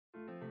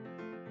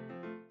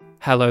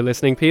Hello,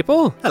 listening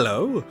people.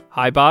 Hello.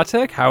 Hi,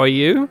 Bartek. How are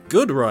you?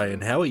 Good,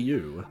 Ryan. How are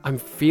you? I'm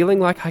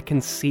feeling like I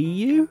can see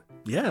you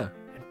Yeah.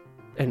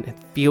 and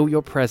feel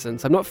your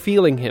presence. I'm not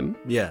feeling him.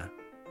 Yeah.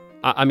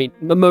 I mean,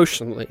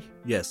 emotionally.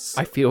 Yes.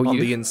 I feel on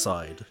you. the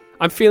inside.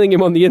 I'm feeling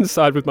him on the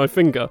inside with my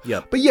finger.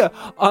 Yep. But yeah,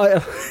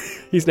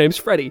 his name's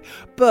Freddy.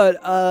 But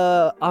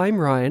I'm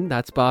Ryan,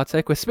 that's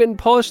Bartek. We're spitting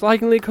Polish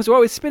likingly because we're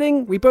always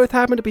spitting. We both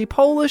happen to be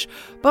Polish.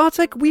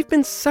 Bartek, we've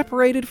been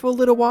separated for a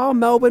little while.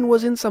 Melbourne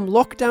was in some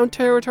lockdown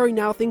territory.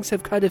 Now things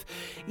have kind of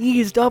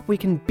eased up. We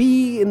can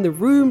be in the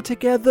room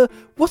together.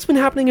 What's been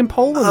happening in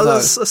Poland, though?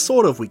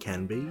 Sort of we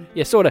can be.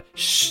 Yeah, sort of.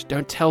 Shh,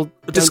 don't tell.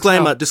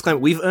 Disclaimer.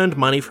 We've earned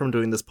money from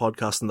doing this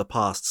podcast in the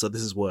past, so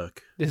this is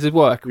work. This is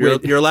work.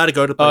 You're allowed to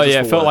go to Oh places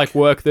yeah, for felt work. like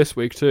work this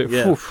week too.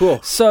 Yeah. Whew.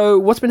 So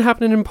what's been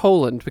happening in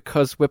Poland?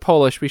 Because we're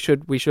Polish, we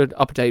should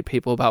update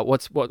people about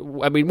what.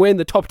 I mean, we're in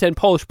the top 10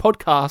 Polish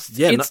podcasts.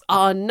 Yeah, it's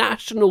our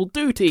national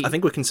duty. I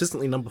think we're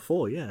consistently number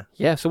 4, yeah.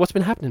 Yeah. So what's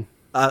been happening?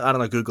 I don't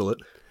know, Google it.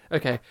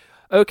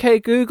 Okay,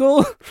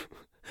 Google.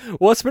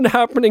 What's been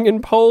happening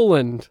in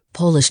Poland?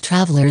 Polish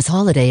travelers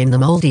holiday in the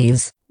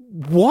Maldives.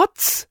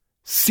 What?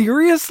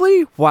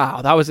 Seriously?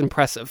 Wow, that was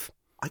impressive.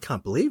 I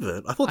can't believe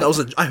it. I thought that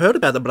was I heard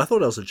about that, but I thought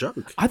that was a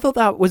joke. I thought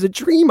that was a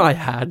dream I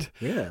had.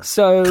 Yeah.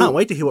 So Can't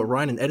wait to hear what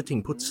Ryan in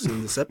editing puts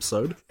in this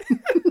episode.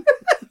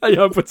 I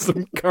hope it's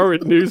some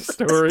current news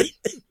story.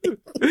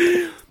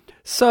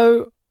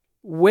 So,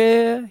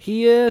 we're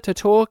here to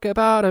talk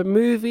about a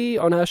movie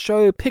on our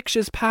show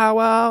Pictures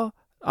Powwow,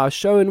 our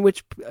show in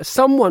which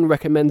someone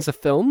recommends a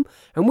film,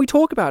 and we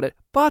talk about it.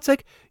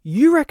 Bartek,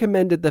 you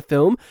recommended the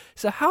film,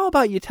 so how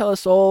about you tell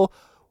us all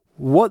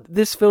what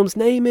this film's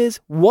name is,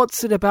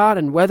 what's it about,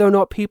 and whether or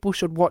not people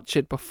should watch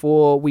it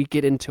before we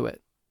get into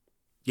it.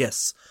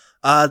 Yes.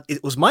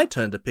 It was my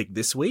turn to pick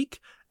this week.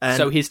 And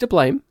So he's to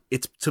blame.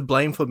 it's to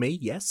blame for me,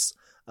 yes.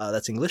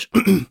 That's English.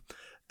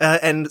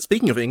 And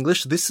speaking of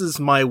English, this is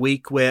my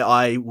week where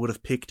I would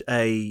have picked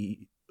a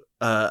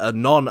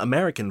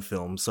non-American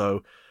film.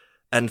 So,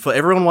 and for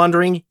everyone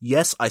wondering,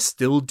 yes, I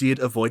still did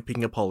avoid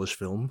picking a Polish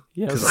film.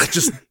 Yes. Because I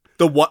just,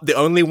 the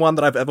only one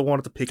that I've ever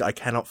wanted to pick, I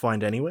cannot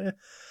find anywhere.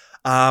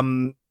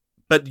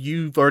 But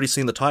you've already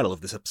seen the title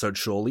of this episode,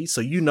 surely.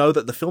 So you know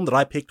that the film that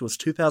I picked was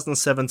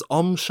 2007's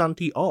Om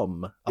Shanti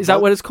Om. Is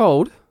that what it's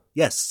called?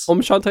 Yes.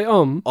 Om Shanti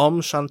Om?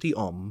 Om Shanti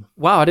Om.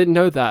 Wow, I didn't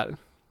know that.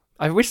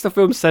 I wish the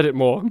film said it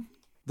more.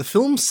 The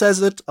film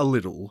says it a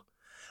little.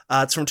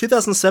 It's from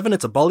 2007.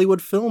 It's a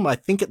Bollywood film. I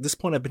think at this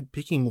point I've been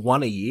picking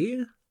one a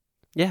year.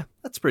 Yeah.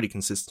 That's pretty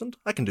consistent.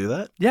 I can do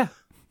that. Yeah.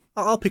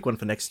 I'll pick one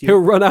for next He'll year.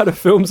 run out of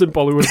films in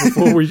Bollywood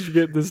before we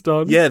get this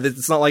done. Yeah,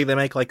 it's not like they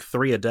make like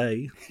 3 a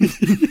day.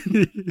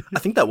 I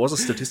think that was a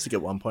statistic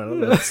at one point. I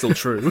don't know if it's still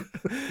true.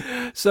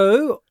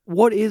 So,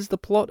 what is the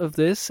plot of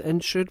this,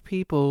 and should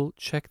people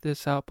check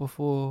this out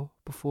before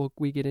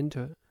we get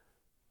into it?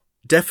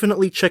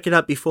 Definitely check it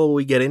out before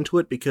we get into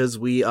it, because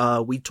we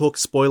talk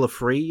spoiler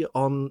free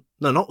on...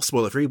 No, not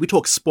spoiler free. We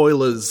talk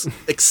spoilers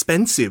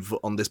expensive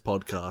on this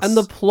podcast. And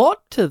the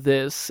plot to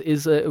this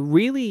is a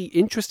really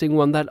interesting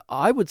one that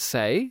I would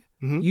say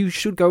you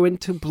should go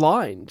into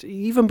blind.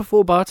 Even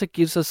before Bartek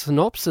gives a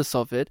synopsis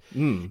of it,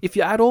 if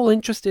you're at all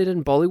interested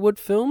in Bollywood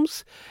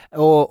films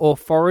or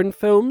foreign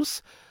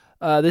films,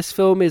 this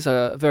film is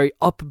a very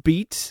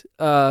upbeat,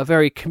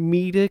 very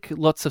comedic,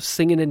 lots of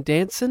singing and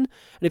dancing. And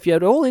if you're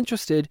at all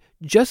interested,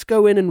 just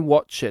go in and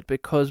watch it,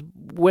 because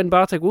when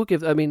Bartek will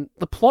give, I mean,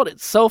 the plot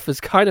itself is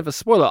kind of a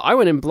spoiler. I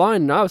went in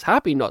blind and I was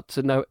happy not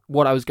to know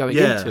what I was going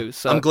into.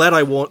 So I'm glad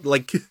I want,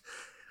 like,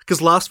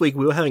 because last week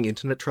we were having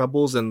internet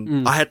troubles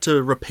and I had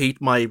to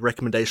repeat my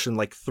recommendation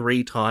like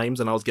 3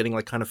 times and I was getting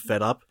like kind of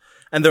fed up.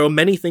 And there were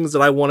many things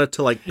that I wanted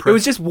to like... It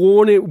was just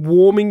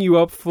warming you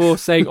up for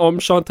saying Om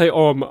Shanti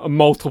Om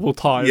multiple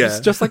times,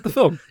 just like the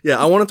film. Yeah,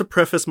 I wanted to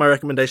preface my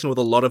recommendation with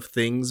a lot of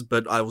things,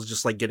 but I was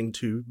just like getting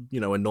too,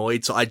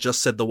 annoyed. So I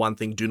just said the one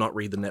thing: do not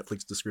read the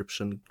Netflix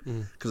description,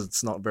 because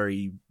it's not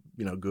very,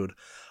 good.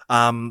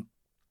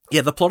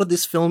 The plot of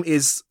this film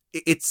is,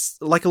 it's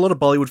like a lot of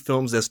Bollywood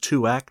films. There's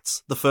 2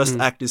 acts. The first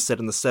act is set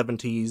in the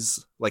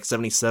 70s, like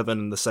 77,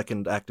 and the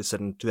second act is set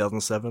in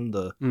 2007,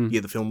 the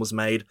year the film was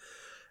made.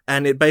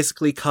 And it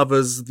basically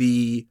covers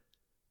the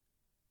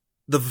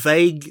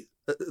vague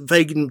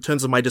in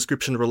terms of my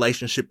description,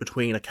 relationship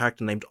between a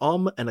character named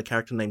Om and a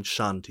character named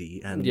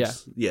Shanti. And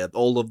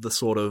all of the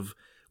sort of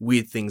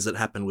weird things that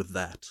happen with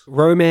that.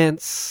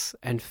 Romance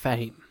and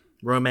fame.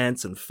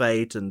 Romance and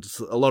fate, and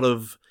a lot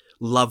of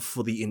love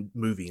for the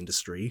movie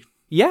industry.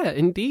 Yeah,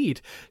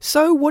 indeed.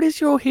 So what is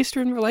your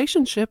history and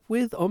relationship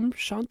with Om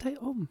Shanti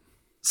Om?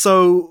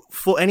 So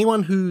for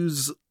anyone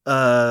who's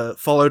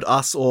followed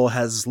us or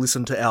has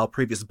listened to our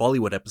previous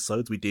Bollywood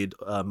episodes, we did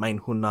Main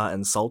Hunna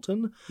and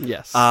Sultan.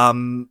 Yes.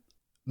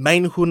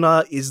 Main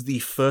Hunna is the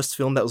first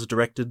film that was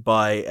directed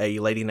by a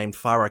lady named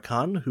Farah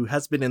Khan, who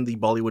has been in the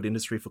Bollywood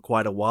industry for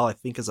quite a while, I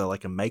think as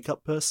a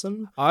makeup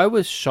person. I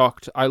was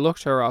shocked. I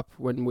looked her up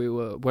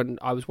when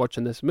I was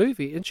watching this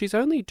movie, and she's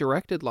only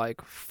directed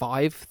like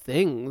 5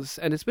 things,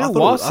 and it's been a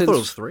while since... I thought it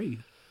was 3.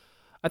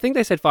 I think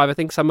they said 5. I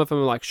think some of them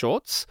are like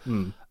shorts.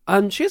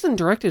 And she hasn't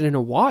directed in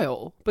a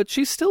while, but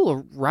she's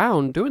still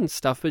around doing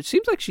stuff. But it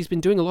seems like she's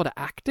been doing a lot of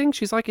acting.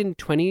 She's like in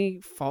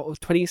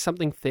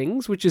 20-something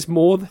things, which is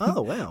more than...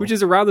 Oh, wow. Which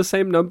is around the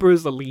same number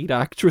as the lead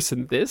actress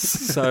in this,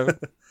 so...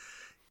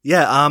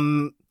 Yeah,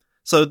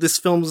 so this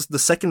film's the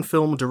second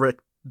film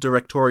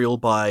directorial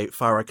by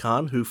Farah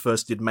Khan, who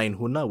first did Main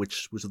Hunna,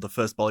 which was the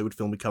first Bollywood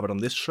film we covered on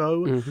this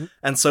show. Mm-hmm.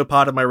 And so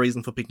part of my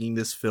reason for picking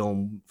this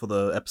film for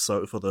the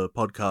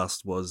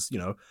podcast was, you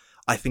know,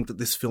 I think that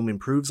this film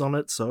improves on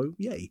it, so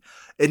yay.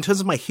 In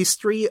terms of my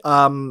history,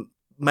 Main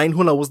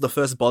Hunna was the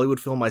first Bollywood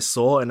film I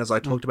saw, and as I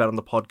talked about on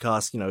the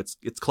podcast, you know,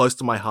 it's close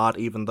to my heart,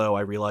 even though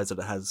I realize that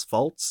it has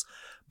faults.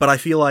 But I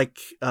feel like,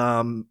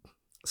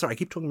 sorry, I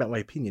keep talking about my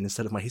opinion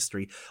instead of my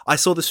history. I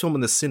saw this film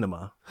in the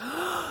cinema.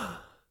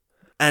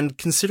 And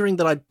considering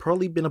that I'd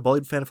probably been a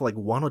Bollywood fan for like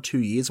 1 or 2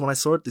 years when I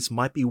saw it, this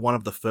might be one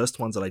of the first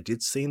ones that I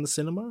did see in the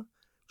cinema,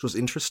 which was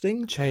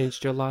interesting.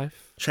 Changed your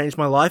life? Changed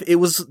my life. It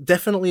was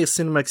definitely a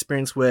cinema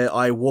experience where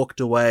I walked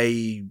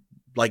away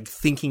like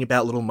thinking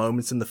about little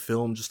moments in the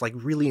film, just like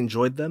really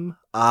enjoyed them.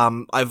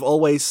 I've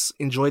always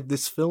enjoyed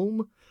this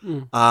film.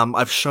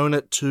 I've shown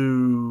it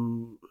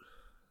to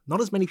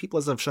not as many people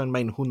as I've shown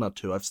Main Hunna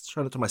to. I've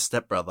shown it to my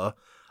stepbrother.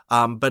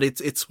 But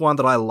it's one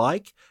that I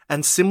like,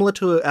 and similar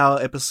to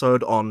our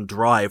episode on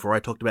Drive, where I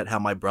talked about how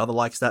my brother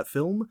likes that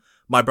film,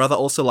 my brother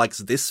also likes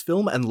this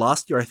film, and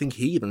last year I think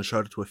he even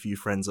showed it to a few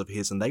friends of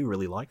his, and they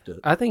really liked it.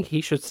 I think he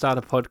should start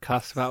a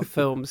podcast about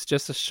films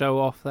just to show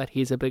off that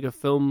he's a bigger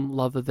film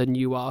lover than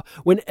you are.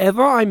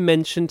 Whenever I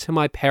mention to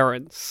my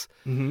parents,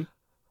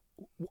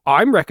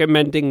 I'm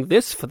recommending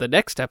this for the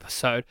next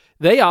episode,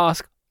 they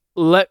ask,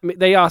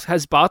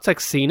 has Bartek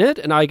seen it?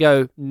 And I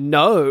go,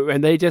 no,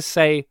 and they just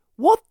say,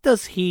 what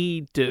does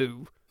he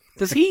do?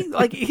 Does he,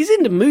 like, he's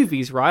into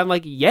movies, right? I'm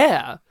like,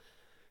 yeah.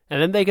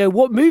 And then they go,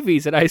 what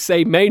movies? And I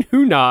say, Main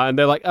Hunna. And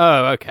they're like,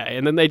 oh, okay.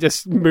 And then they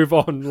just move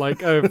on,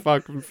 like, oh,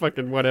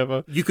 fucking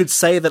whatever. You could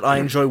say that I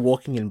enjoy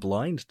walking in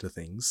blind to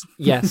things.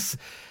 Yes.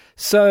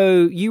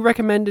 So you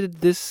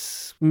recommended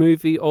this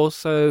movie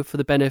also for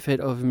the benefit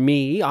of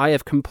me. I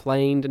have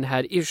complained and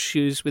had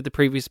issues with the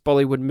previous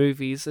Bollywood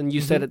movies. And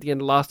you said at the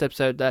end of last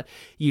episode that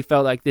you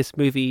felt like this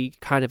movie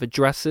kind of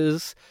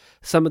addresses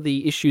some of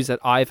the issues that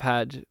I've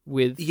had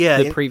with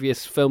the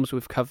previous films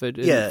we've covered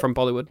from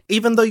Bollywood.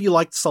 Even though you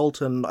liked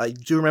Sultan, I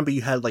do remember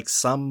you had like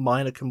some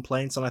minor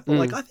complaints, and I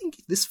thought I think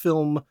this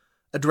film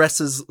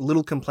addresses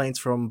little complaints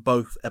from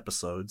both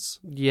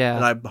episodes. Yeah.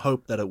 And I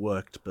hope that it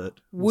worked, but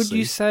would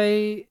you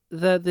say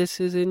that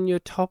this is in your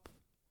top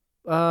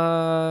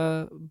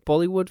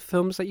Bollywood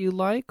films that you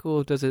like,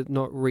 or does it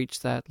not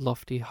reach that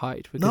lofty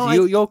height?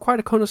 Because you're quite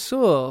a connoisseur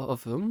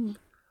of them.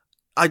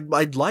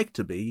 I'd like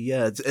to be,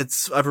 yeah.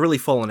 I've really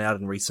fallen out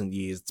in recent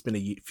years. It's been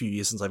a few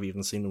years since I've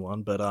even seen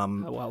one, but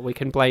well, we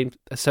can blame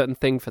a certain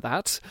thing for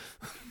that.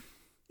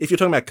 If you're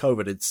talking about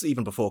COVID, it's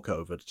even before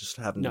COVID. Just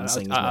haven't been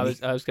seeing as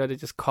many. I was going to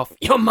just cough.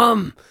 Your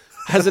mum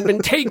hasn't been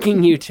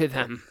taking you to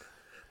them.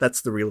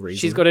 That's the real reason.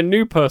 She's got a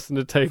new person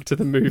to take to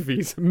the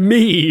movies.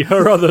 Me,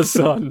 her other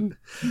son.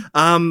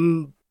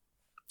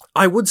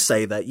 I would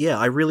say that, yeah,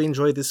 I really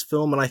enjoy this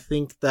film, and I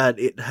think that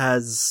it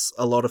has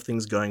a lot of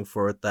things going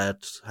for it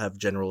that have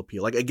general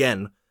appeal. Like,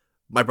 again,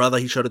 my brother,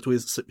 he showed it to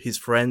his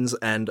friends,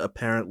 and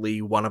apparently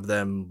one of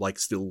them, like,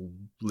 still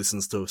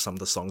listens to some of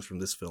the songs from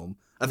this film.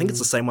 I think it's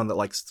the same one that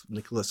likes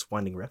Nicholas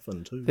Winding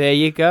Refn, too. There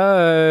you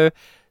go.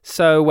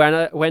 So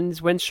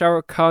when's Shah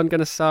Rukh Khan going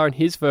to star in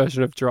his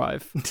version of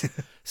Drive?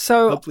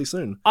 So hopefully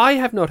soon. I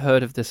have not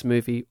heard of this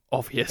movie,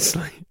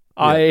 obviously. Yeah.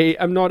 I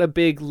am not a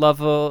big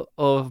lover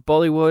of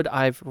Bollywood.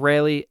 I've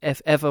rarely,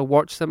 if ever,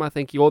 watched them. I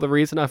think you're the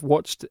reason I've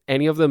watched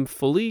any of them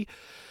fully.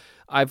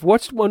 I've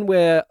watched one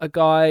where a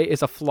guy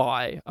is a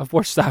fly. I've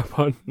watched that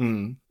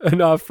one.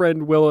 And our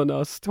friend Will and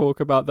us talk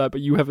about that,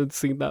 but you haven't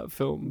seen that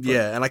film.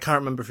 Yeah, and I can't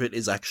remember if it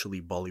is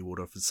actually Bollywood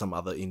or if it's some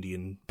other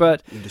Indian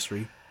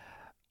industry.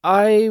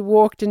 I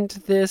walked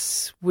into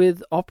this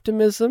with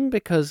optimism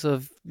because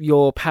of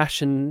your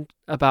passion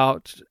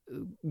about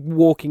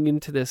walking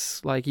into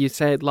this. Like you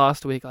said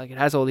last week, like it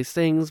has all these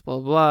things, blah,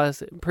 blah, blah,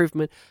 it's an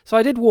improvement. So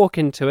I did walk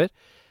into it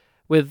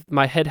with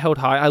my head held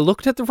high. I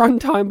looked at the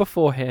runtime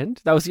beforehand.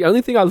 That was the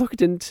only thing I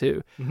looked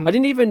into. I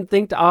didn't even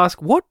think to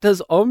ask, what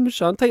does Om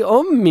Shanti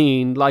Om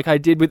mean? Like I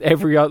did with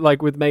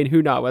with Main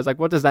Hunna. I was like,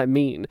 what does that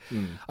mean?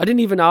 I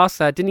didn't even ask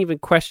that. Didn't even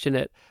question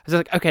it. I was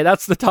like, okay,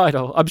 that's the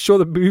title. I'm sure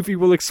the movie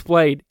will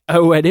explain.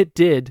 Oh, and it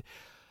did.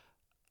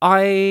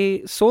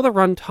 I saw the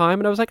runtime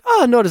and I was like,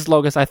 oh, not as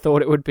long as I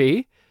thought it would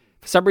be.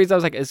 For some reason, I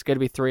was like, it's going to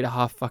be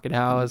 3.5 fucking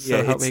hours.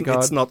 Yeah, so help me God.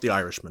 It's not The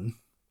Irishman.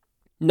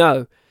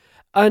 No.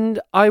 And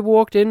I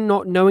walked in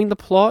not knowing the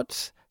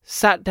plot,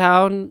 sat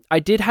down. I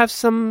did have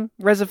some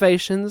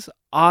reservations.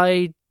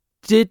 I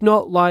did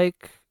not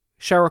like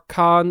Shah Rukh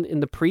Khan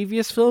in the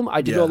previous film.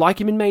 I did not like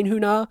him in Main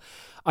Hunna.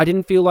 I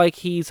didn't feel like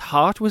his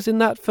heart was in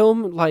that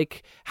film,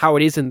 like how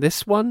it is in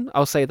this one.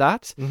 I'll say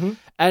that.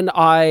 And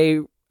I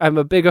am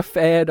a bigger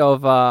fan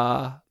of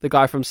the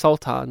guy from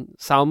Sultan,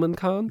 Salman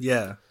Khan.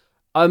 Yeah.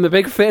 I'm a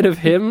big fan of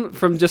him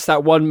from just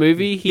that one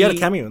movie. He had a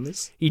cameo in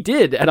this. He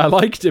did, and I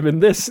liked him in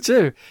this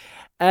too.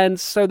 And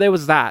so there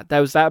was that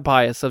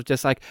bias of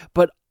just like,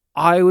 but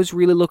I was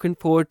really looking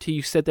forward to,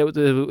 you said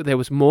there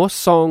was more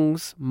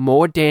songs,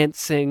 more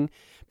dancing,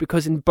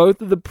 because in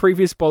both of the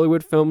previous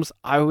Bollywood films,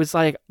 I was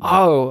like,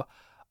 oh,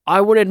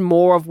 I wanted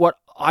more of what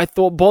I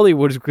thought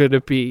Bollywood was going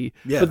to be.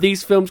 Yeah. But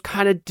these films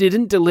kind of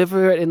didn't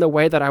deliver it in the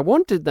way that I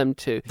wanted them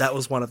to. That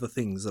was one of the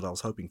things that I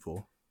was hoping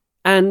for.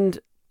 And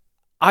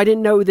I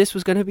didn't know this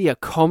was going to be a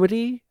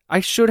comedy. I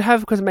should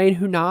have, because Main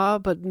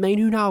Hunar, but Main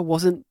Hunar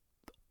wasn't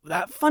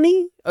that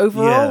funny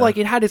overall. Like,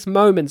 it had its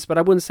moments, but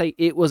I wouldn't say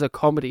it was a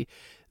comedy.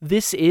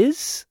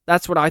 That's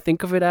what I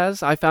think of it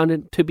as. I found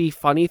it to be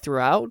funny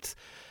throughout.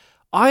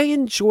 I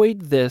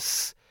enjoyed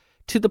this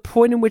to the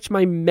point in which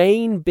my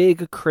main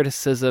big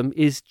criticism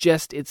is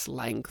just its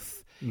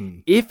length.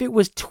 If it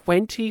was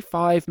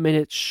 25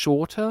 minutes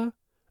shorter,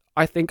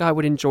 I think I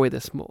would enjoy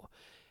this more.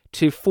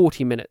 To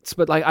 40 minutes.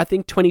 But like, I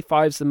think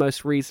 25 is the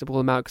most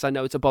reasonable amount, because I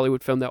know it's a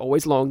Bollywood film. They're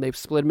always long. They've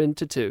split them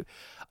into two.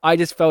 I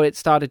just felt it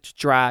started to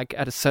drag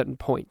at a certain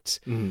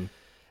point. And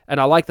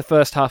I like the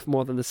first half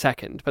more than the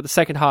second. But the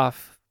second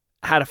half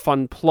had a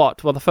fun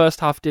plot. Well, the first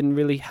half didn't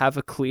really have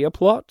a clear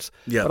plot,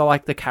 but I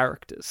like the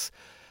characters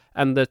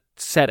and the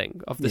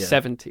setting of the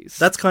 70s.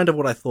 That's kind of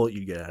what I thought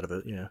you'd get out of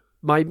it, yeah.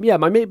 My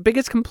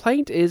biggest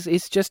complaint is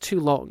it's just too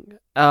long.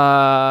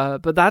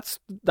 But that's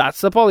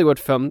the Bollywood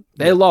film.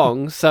 They're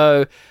long,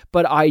 so...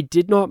 But I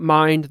did not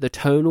mind the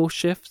tonal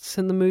shifts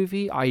in the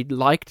movie. I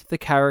liked the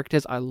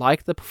characters. I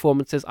liked the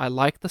performances. I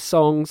liked the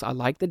songs. I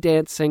liked the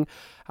dancing.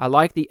 I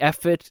liked the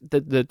effort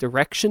that the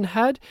direction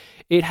had.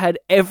 It had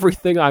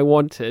everything I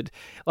wanted.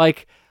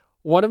 Like...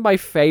 One of my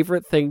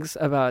favorite things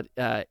about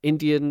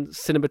Indian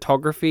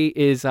cinematography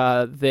is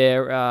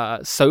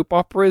their soap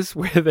operas,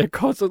 where they're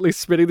constantly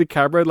spinning the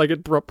camera and like it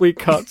abruptly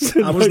cuts.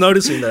 I was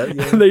noticing that.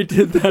 Yeah. And they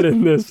did that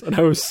in this, and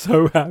I was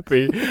so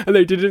happy. And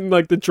they did it in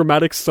like the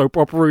dramatic soap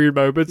opera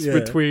moments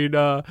between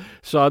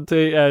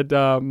Shanti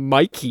and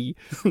Mikey.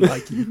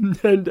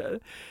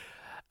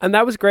 And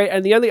that was great.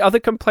 And the only other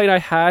complaint I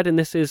had, and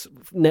this is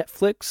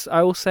Netflix,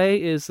 I will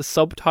say, is the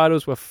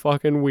subtitles were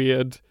fucking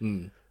weird.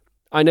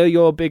 I know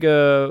you're a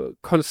bigger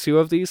connoisseur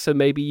of these, so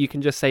maybe you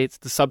can just say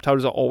the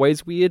subtitles are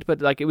always weird, but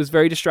like it was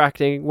very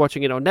distracting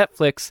watching it on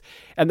Netflix,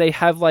 and they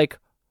have like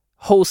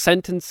whole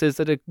sentences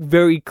that are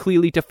very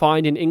clearly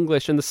defined in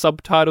English, and the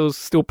subtitles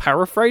still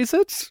paraphrase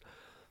it.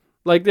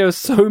 Like there are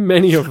so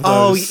many of those.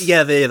 Oh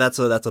yeah, that's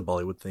a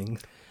Bollywood thing.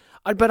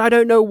 But I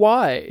don't know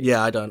why.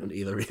 Yeah, I don't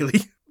either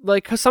really.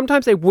 Like, because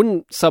sometimes they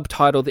wouldn't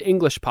subtitle the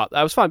English part.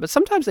 That was fine. But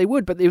sometimes they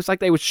would. But it was like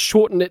they would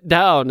shorten it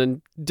down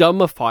and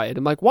dumbify it.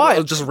 I'm like, why?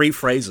 Well, just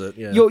rephrase it.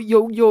 Yeah.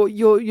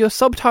 You're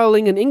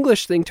subtitling an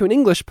English thing to an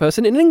English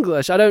person in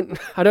English. I don't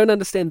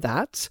understand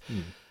that.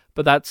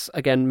 But that's,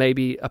 again,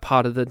 maybe a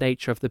part of the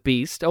nature of the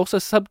beast. Also,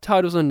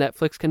 subtitles on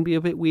Netflix can be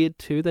a bit weird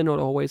too. They're not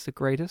always the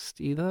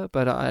greatest either.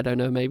 But I don't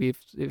know, maybe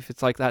if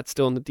it's like that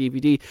still on the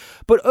DVD.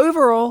 But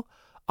overall,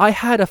 I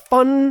had a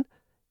fun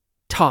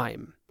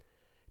time.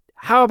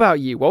 How about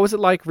you? What was it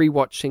like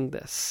rewatching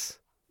this?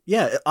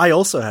 Yeah, I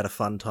also had a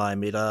fun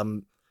time.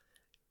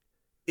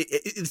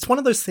 It's one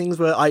of those things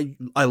where I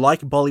like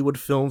Bollywood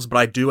films, but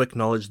I do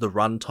acknowledge the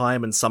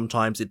runtime, and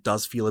sometimes it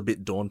does feel a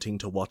bit daunting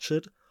to watch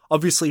it.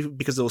 Obviously,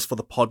 because it was for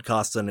the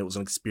podcast and it was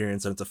an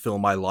experience and it's a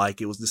film I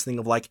like, it was this thing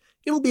of like,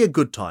 it'll be a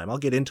good time. I'll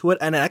get into it.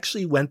 And it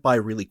actually went by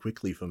really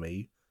quickly for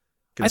me,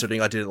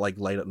 considering I did it like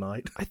late at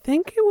night. I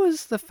think it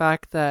was the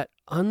fact that,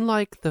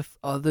 unlike the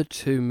other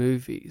two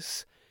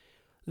movies,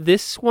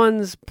 this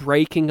one's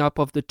breaking up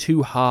of the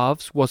two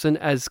halves wasn't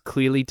as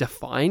clearly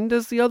defined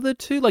as the other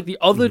two. Like the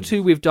other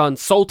two we've done,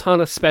 Sultan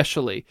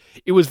especially,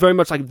 it was very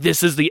much like,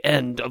 this is the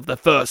end of the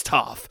first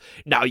half.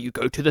 Now you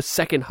go to the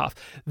second half.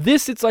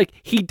 This, it's like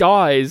he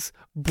dies,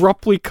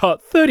 abruptly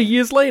cut 30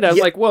 years later. I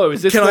was like, whoa,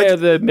 is this where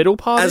the middle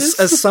part is?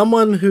 As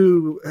someone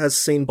who has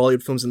seen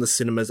Bollywood films in the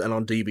cinemas and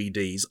on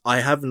DVDs, I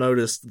have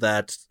noticed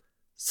that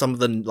some of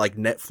the like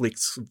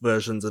Netflix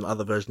versions and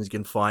other versions you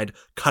can find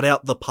cut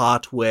out the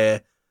part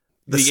where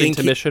the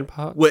intermission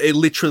part? Where it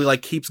literally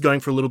like keeps going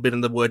for a little bit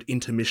and the word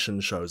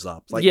intermission shows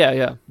up. Like,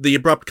 yeah. The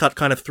abrupt cut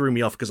kind of threw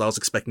me off because I was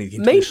expecting the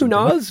intermission. Main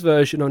Hunar's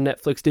version on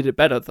Netflix did it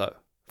better though.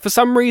 For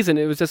some reason,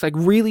 it was just like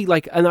really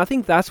like, and I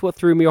think that's what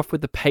threw me off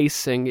with the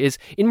pacing is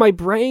in my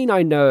brain,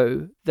 I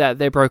know that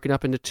they're broken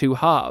up into two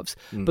halves,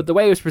 but the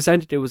way it was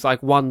presented, it was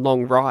like one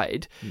long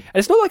ride. And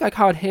it's not like I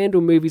can't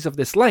handle movies of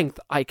this length.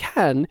 I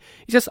can.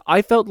 It's just,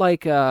 I felt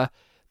like,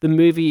 the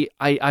movie,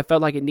 I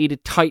felt like it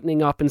needed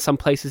tightening up in some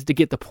places to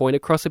get the point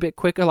across a bit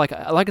quicker. Like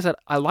I said,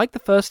 I liked the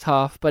first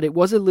half, but it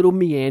was a little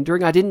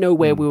meandering. I didn't know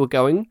where we were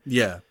going.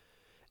 Yeah.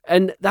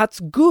 And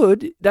that's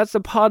good. That's a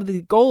part of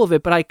the goal of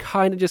it, but I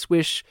kind of just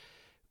wish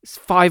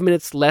 5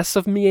 minutes less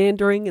of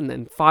meandering and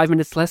then 5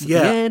 minutes less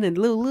again and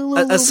little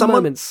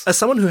moments. As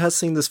someone who has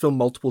seen this film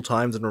multiple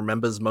times and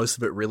remembers most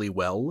of it really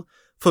well,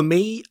 For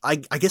me, I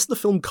guess the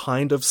film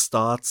kind of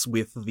starts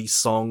with the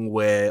song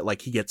where,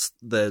 like, he gets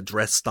the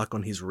dress stuck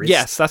on his wrist.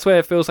 Yes, that's where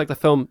it feels like the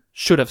film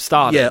should have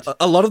started. Yeah,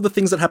 a lot of the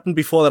things that happened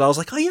before that, I was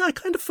like, oh yeah, I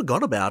kind of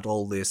forgot about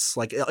all this.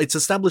 Like, it's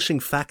establishing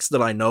facts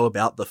that I know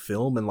about the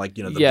film, and like,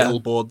 you know, the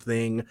billboard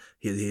thing,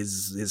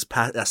 his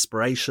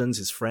aspirations,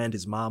 his friend,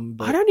 his mum.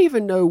 But... I don't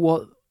even know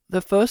what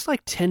the first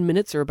like 10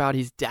 minutes are about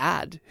his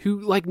dad, who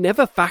like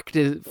never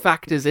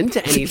factors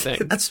into anything.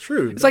 That's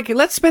true. It's like,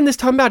 let's spend this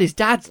time about his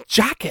dad's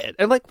jacket.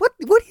 And like, what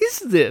is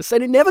this?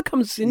 And it never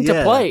comes into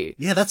play.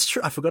 Yeah, that's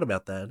true. I forgot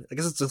about that. I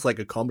guess it's just like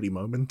a comedy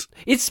moment.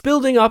 It's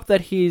building up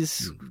that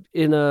he's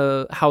in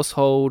a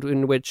household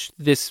in which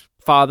this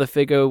father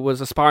figure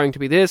was aspiring to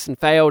be this and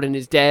failed and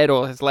is dead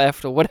or has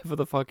left or whatever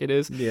the fuck it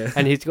is. Yeah.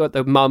 And he's got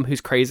the mum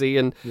who's crazy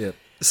and... Yeah.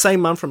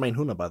 Same mum from Main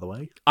Huna, by the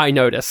way. I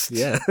noticed.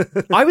 Yeah.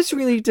 I was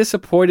really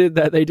disappointed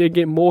that they didn't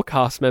get more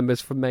cast members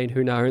from Main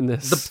Huna in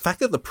this. The fact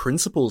that the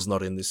principal's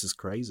not in this is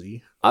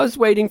crazy. I was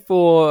waiting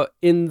for,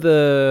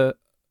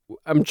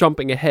 I'm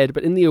jumping ahead,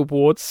 but in the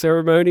awards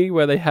ceremony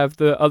where they have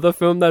the other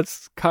film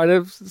that's kind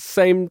of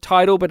same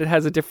title, but it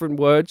has a different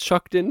word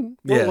chucked in.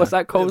 What was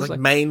that called? Like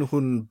Main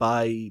Hun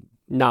by...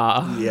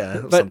 Nah. Yeah,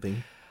 or but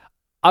something.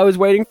 I was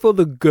waiting for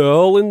the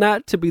girl in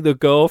that to be the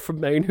girl from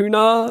Main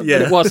Huna, but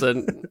it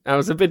wasn't. I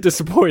was a bit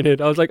disappointed.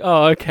 I was like,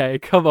 oh, okay,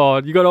 come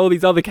on. You got all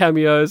these other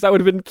cameos. That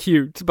would have been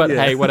cute, but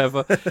hey,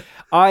 whatever.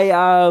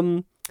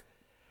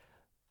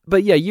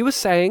 But yeah, you were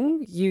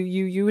saying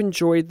you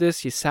enjoyed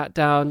this. You sat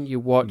down, you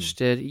watched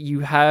it.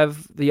 You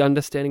have the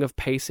understanding of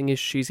pacing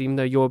issues, even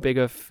though you're a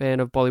bigger fan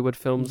of Bollywood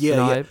films than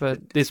I.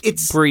 But this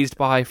breezed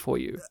by for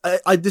you.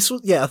 A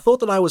thought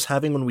that I was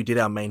having when we did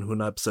our Main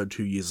Huna episode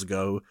 2 years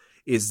ago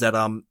is that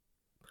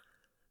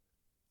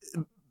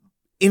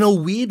in a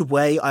weird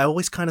way, I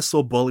always kind of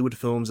saw Bollywood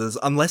films as,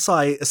 unless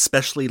I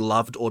especially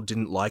loved or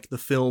didn't like the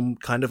film,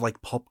 kind of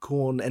like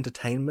popcorn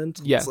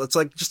entertainment. Yeah. It's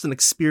like just an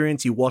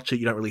experience. You watch it,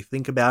 you don't really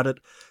think about it.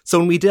 So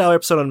when we did our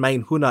episode on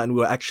Main Huna and we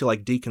were actually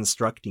like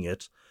deconstructing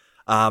it,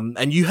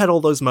 and you had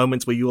all those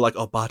moments where you were like,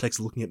 oh, Bartek's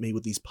looking at me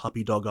with these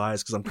puppy dog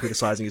eyes because I'm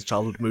criticizing his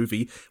childhood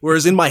movie.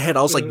 Whereas in my head,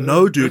 I was like,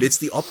 no, dude, it's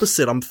the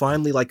opposite. I'm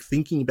finally like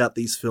thinking about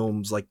these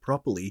films like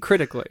properly.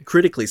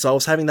 Critically. So I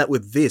was having that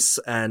with this,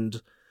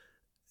 and...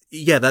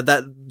 yeah,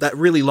 that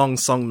really long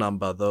song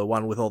number, the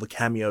one with all the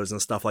cameos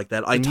and stuff like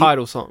that.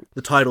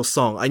 The title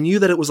song. I knew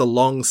that it was a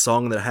long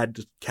song that had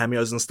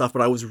cameos and stuff,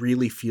 but I was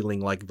really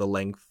feeling like the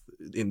length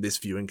in this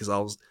viewing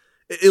because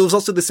it was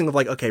also this thing of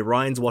like, okay,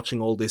 Ryan's watching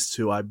all this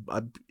too.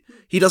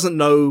 He doesn't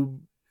know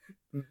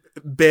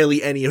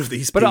barely any of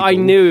these people. But I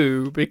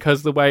knew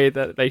because the way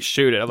that they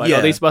shoot it. I'm like,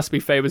 oh, these must be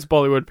famous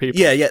Bollywood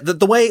people. Yeah.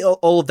 The way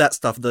all of that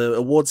stuff, the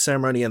awards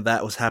ceremony and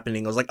that was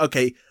happening, I was like,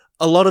 okay,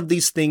 a lot of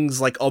these things,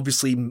 like,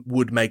 obviously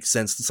would make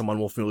sense to someone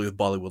more familiar with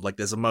Bollywood. Like,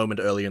 there's a moment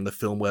earlier in the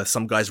film where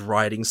some guy's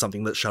writing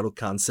something that Shah Rukh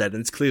Khan said,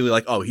 and it's clearly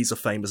like, oh, he's a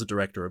famous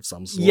director of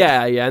some sort.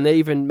 Yeah, and they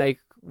even make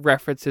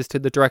references to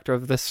the director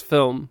of this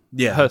film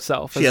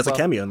herself. She has a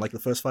cameo in, like, the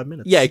first 5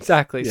 minutes. Yeah,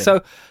 exactly. Yeah.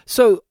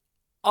 So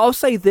I'll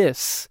say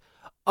this.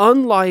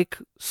 Unlike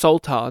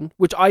Sultan,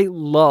 which I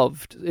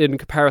loved in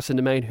comparison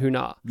to Main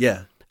Huna.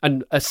 Yeah.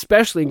 And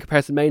especially in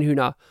comparison to Main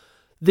Huna,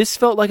 this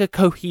felt like a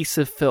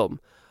cohesive film.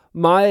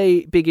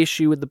 My big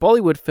issue with the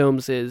Bollywood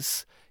films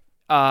is,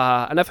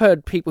 and I've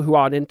heard people who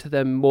aren't into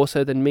them more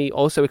so than me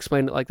also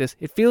explain it like this,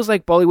 it feels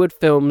like Bollywood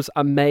films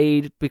are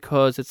made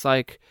because it's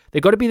like,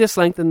 they've got to be this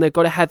length and they've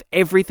got to have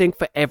everything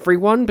for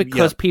everyone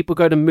because people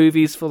go to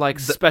movies for like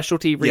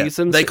specialty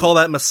reasons. They call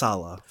that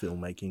masala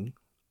filmmaking.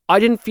 I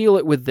didn't feel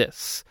it with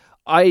this.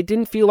 I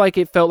didn't feel like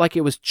it felt like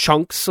it was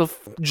chunks of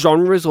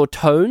genres or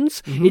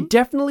tones. Mm-hmm. It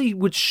definitely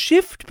would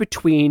shift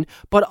between,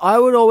 but I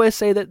would always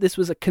say that this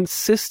was a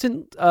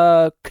consistent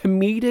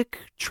comedic,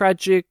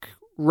 tragic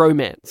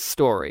romance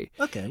story.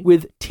 Okay.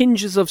 With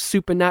tinges of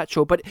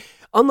supernatural. But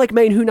unlike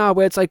Main Huna,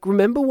 where it's like,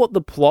 remember what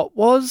the plot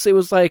was? It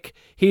was like,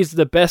 he's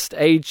the best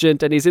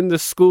agent and he's in the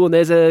school and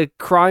there's a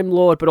crime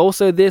lord, but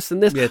also this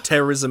and this. Yeah,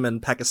 terrorism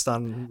and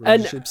Pakistan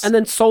relationships. And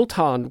then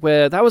Sultan,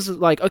 where that was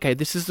like, okay,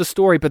 this is the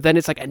story, but then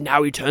it's like, and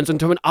now he turns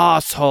into an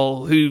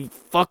asshole who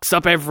fucks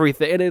up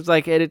everything. And it's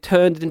like, and it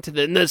turned into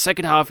in the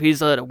second half,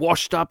 he's a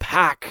washed up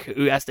hack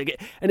who has to get,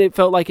 and it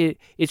felt like it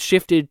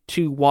shifted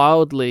too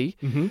wildly.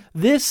 Mm-hmm.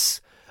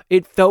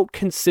 It felt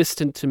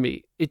consistent to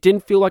me. It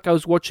didn't feel like I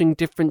was watching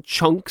different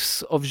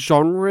chunks of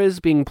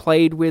genres being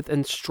played with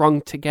and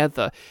strung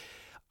together.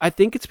 I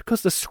think it's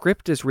because the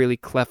script is really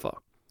clever.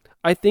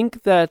 I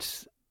think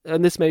that,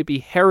 and this may be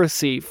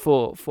heresy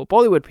for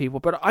Bollywood people,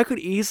 but I could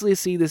easily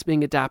see this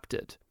being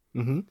adapted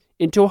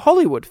into a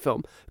Hollywood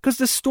film because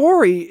the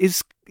story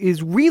is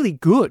really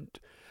good.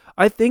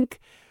 I think...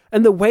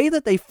 And the way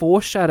that they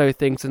foreshadow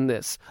things in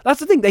this, that's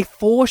the thing, they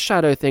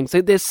foreshadow things.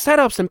 There's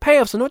setups and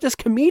payoffs, and not just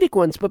comedic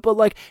ones, but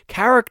like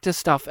character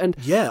stuff. And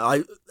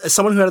yeah, as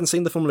someone who hadn't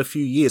seen the film in a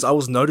few years, I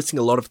was noticing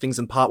a lot of things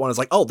in part one. I was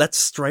like, oh, that's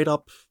straight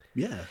up,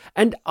 yeah.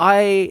 And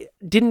I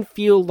didn't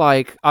feel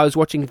like I was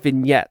watching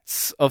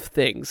vignettes of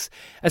things,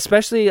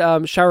 especially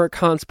Shah Rukh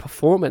Khan's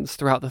performance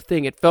throughout the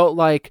thing. It felt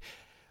like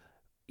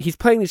he's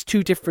playing these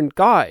two different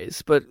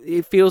guys, but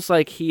it feels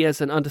like he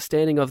has an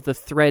understanding of the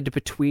thread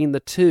between the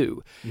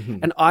two. Mm-hmm.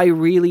 And I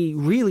really,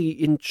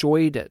 really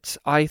enjoyed it.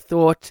 I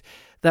thought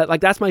that,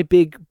 like, that's my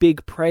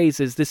big praise,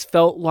 is this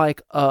felt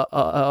like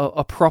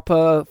a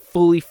proper,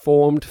 fully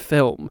formed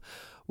film.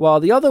 While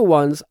the other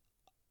ones,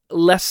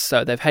 less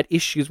so. They've had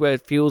issues where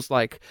it feels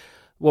like,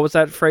 what was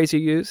that phrase you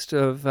used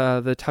of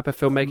the type of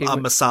filmmaking?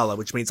 Masala,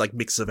 which means like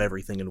mix of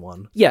everything in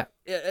one. Yeah,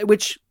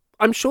 which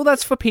I'm sure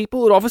that's for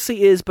people. It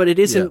obviously is, but it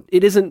isn't. Yeah.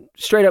 It isn't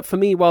straight up for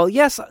me. Well,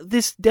 yes,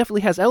 this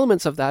definitely has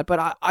elements of that,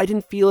 but I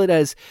didn't feel it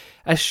as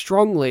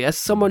strongly. As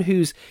someone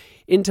who's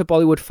into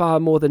Bollywood far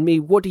more than me,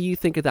 what do you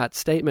think of that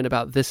statement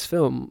about this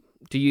film?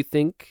 Do you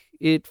think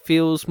it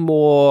feels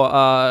more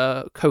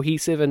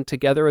cohesive and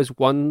together as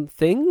one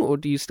thing, or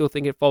do you still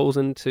think it falls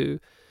into...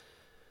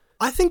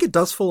 I think it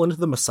does fall into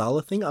the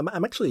masala thing. I'm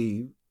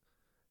actually...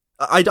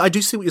 I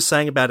do see what you're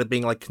saying about it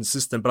being, like,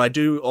 consistent, but I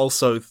do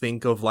also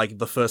think of, like,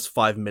 the first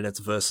 5 minutes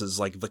versus,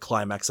 like, the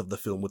climax of the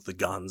film with the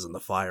guns and the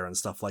fire and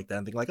stuff like that,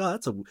 and think, like, oh,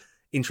 that's a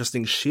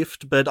interesting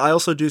shift. But I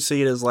also do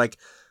see it as, like,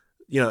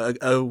 you know,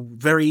 a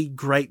very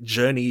great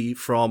journey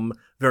from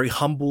very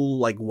humble,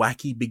 like,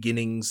 wacky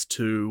beginnings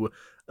to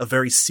a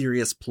very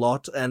serious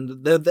plot,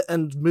 and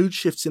mood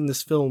shifts in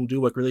this film do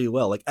work really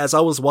well. Like, as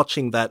I was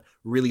watching that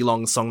really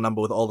long song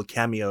number with all the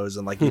cameos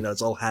and, like, you know,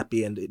 it's all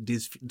happy and it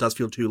does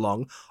feel too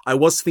long, I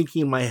was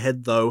thinking in my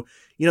head, though,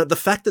 you know, the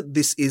fact that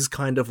this is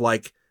kind of,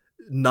 like,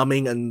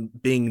 numbing and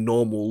being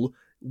normal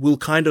will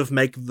kind of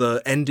make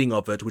the ending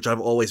of it, which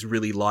I've always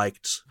really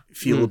liked,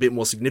 feel a bit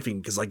more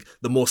significant, because, like,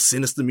 the more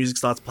sinister music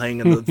starts playing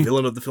and the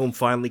villain of the film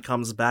finally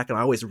comes back, and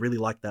I always really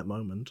liked that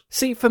moment.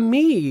 See, for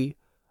me,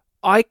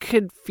 I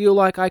could feel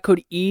like I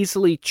could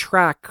easily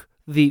track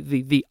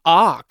the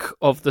arc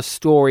of the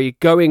story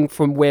going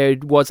from where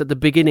it was at the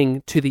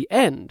beginning to the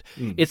end.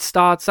 It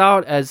starts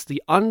out as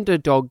the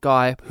underdog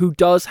guy who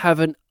does have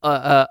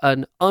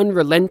an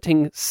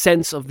unrelenting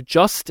sense of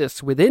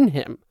justice within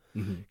him,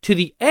 to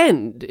the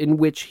end in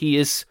which he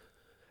is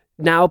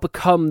now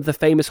become the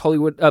famous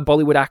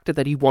Bollywood actor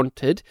that he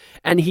wanted,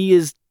 and he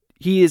is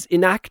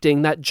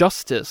enacting that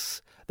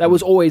justice that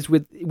was always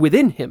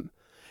within him.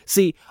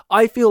 See,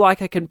 I feel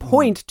like I can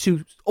point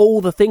to all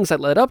the things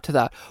that led up to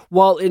that.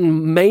 While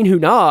in Main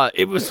Hunar,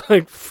 it was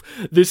like,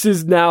 this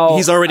is now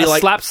he's already a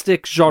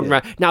slapstick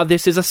genre. Yeah. Now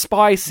this is a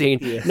spy scene.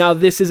 Yeah. Now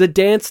this is a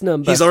dance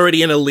number. He's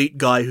already an elite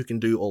guy who can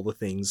do all the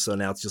things, so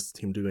now it's just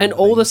him doing and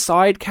all the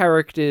side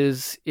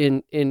characters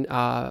in Main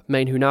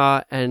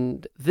Hunar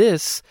and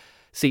this...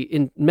 See,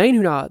 in Main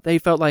Hunar, they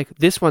felt like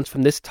this one's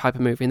from this type of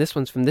movie, and this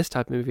one's from this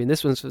type of movie, and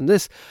this one's from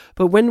this.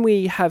 But when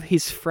we have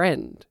his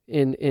friend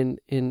in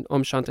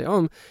Om Shanti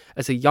Om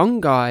as a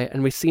young guy,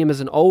 and we see him as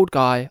an old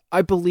guy,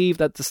 I believe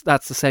that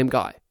that's the same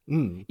guy.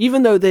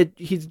 Even though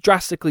he's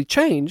drastically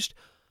changed,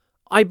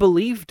 I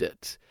believed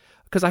it.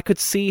 Because I could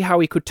see how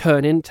he could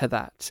turn into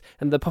that.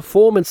 And the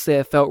performance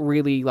there felt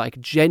really, like,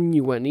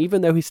 genuine,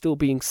 even though he's still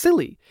being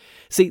silly.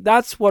 See,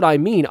 that's what I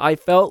mean. I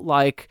felt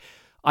like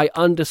I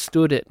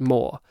understood it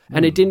more.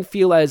 And it didn't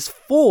feel as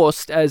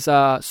forced as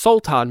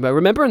Sultan. But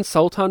remember in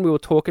Sultan, we were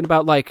talking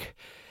about, like,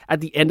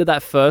 at the end of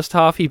that first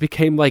half, he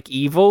became, like,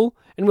 evil.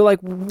 And we're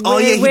like,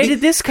 where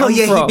did this come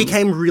from? He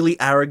became really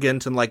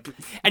arrogant and, like...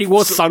 And he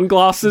wore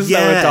sunglasses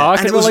that were dark.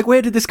 And we're like,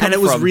 where did this come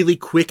from? And it was really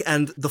quick,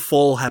 and the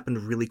fall happened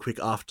really quick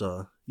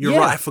after. You're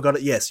right, I forgot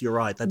it. Yes, you're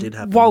right, that did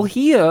happen. While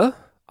here,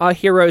 our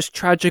hero's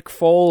tragic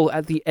fall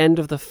at the end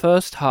of the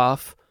first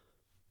half,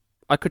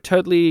 I could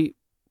totally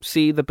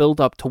see the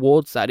build-up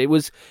towards that. It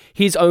was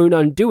his own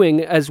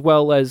undoing, as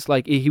well as,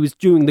 like, he was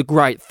doing the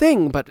right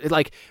thing, but,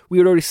 like, we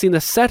had already seen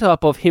the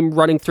setup of him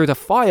running through the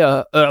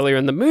fire earlier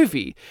in the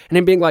movie, and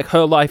him being like,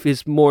 her life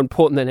is more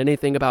important than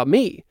anything about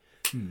me.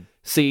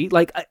 See,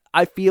 like,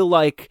 I feel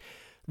like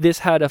this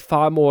had a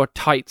far more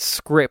tight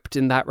script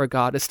in that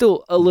regard. It's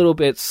still a little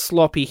bit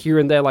sloppy here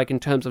and there, like, in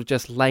terms of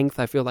just length.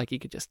 I feel like you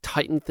could just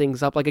tighten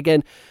things up. Like,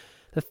 again,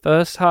 the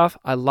first half,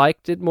 I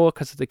liked it more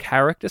because of the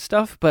character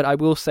stuff, but I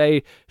will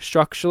say,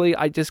 structurally,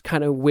 I just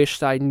kind of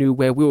wished I knew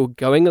where we were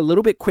going a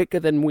little bit quicker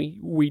than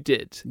we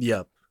did.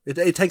 Yeah.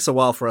 It takes a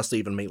while for us to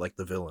even meet, like,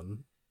 the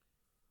villain.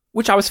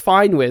 Which I was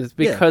fine with,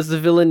 because the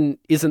villain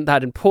isn't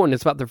that important.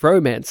 It's about the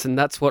romance, and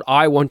that's what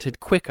I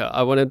wanted quicker.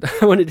 I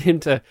wanted him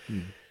to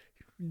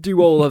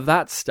do all of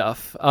that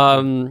stuff.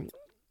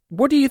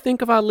 What do you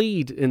think of our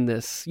lead in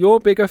this? You're a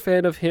bigger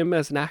fan of him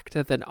as an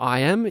actor than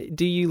I am.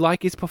 Do you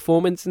like his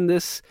performance in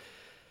this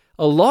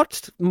a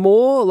lot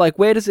more? Like,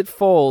 where does it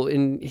fall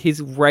in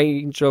his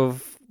range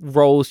of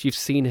roles you've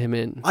seen him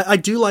in? I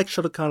do like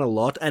Shah Rukh Khan a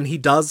lot, and he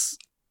does...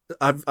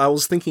 I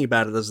was thinking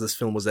about it as this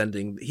film was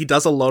ending. He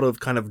does a lot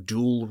of kind of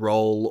dual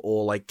role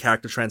or, like,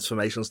 character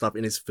transformation stuff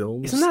in his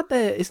films. Isn't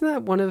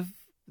that one of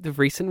the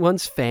recent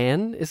ones?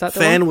 Fan? Is that the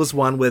Fan one? was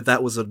one where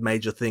that was a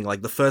major thing.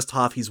 Like, the first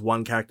half he's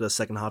one character, the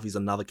second half he's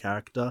another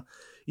character.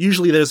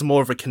 Usually there's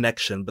more of a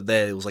connection, but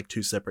there it was like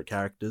two separate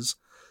characters.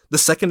 The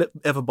second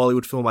ever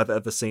Bollywood film I've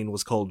ever seen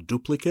was called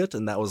Duplicate,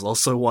 and that was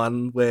also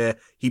one where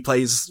he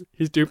plays...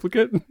 His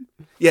duplicate?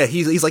 Yeah,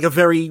 he's like a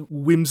very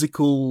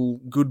whimsical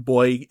good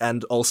boy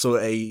and also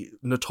a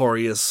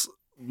notorious,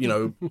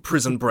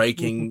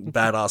 prison-breaking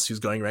badass who's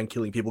going around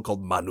killing people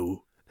called Manu.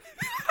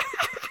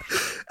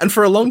 And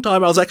for a long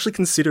time, I was actually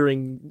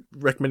considering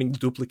recommending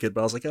Duplicate,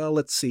 but I was like, oh,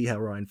 let's see how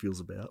Ryan feels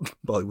about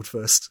Bollywood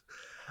first.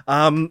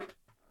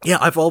 Yeah,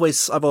 I've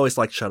always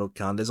liked Shah Rukh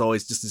Khan. There's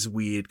always just this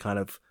weird kind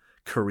of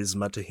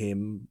charisma to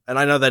him. And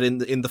I know that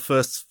in the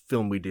first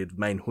film we did,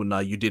 Main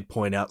Hunna, you did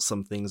point out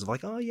some things of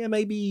like, oh yeah,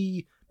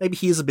 maybe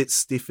he is a bit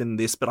stiff in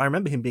this, but I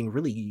remember him being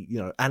really,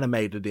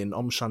 animated in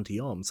Om Shanti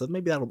Om, so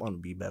maybe that'll want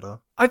to be better.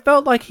 I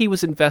felt like he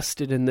was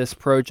invested in this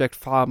project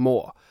far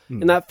more.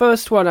 In that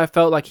first one, I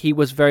felt like he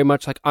was very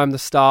much like, I'm the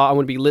star, I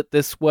want to be lit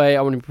this way,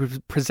 I want to be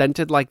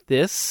presented like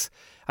this.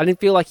 I didn't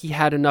feel like he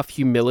had enough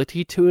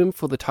humility to him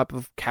for the type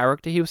of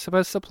character he was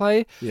supposed to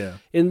play. Yeah.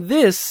 In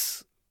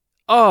this...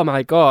 Oh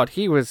my god,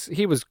 he was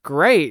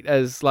great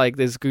as like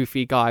this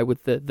goofy guy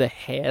with the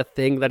hair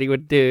thing that he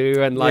would do,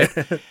 and like,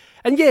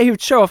 and yeah, he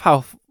would show off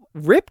how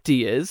ripped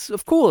he is.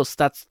 Of course,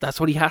 that's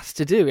what he has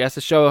to do. He has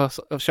to show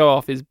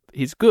off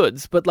his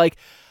goods. But like,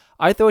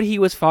 I thought he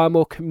was far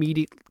more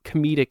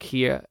comedic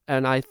here,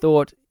 and I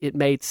thought it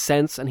made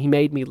sense, and he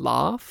made me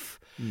laugh.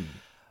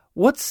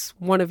 What's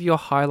one of your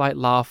highlight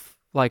laugh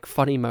like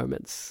funny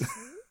moments?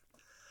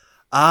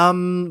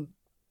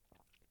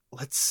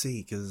 Let's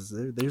see, because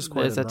there's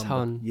quite a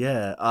ton.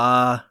 Yeah.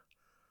 I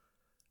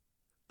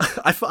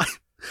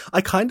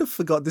kind of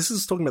forgot. This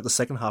is talking about the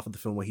second half of the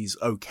film where he's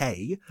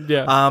okay.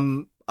 Yeah.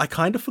 I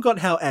kind of forgot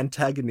how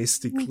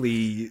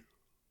antagonistically.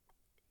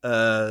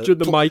 During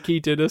the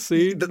Mikey dinner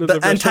scene, the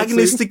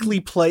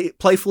antagonistically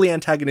playfully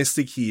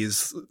antagonistic he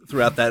is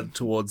throughout that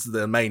towards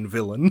the main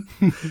villain.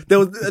 There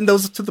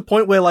was to the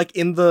point where, like,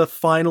 in the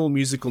final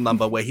musical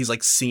number where he's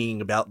like singing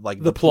about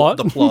like the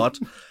plot.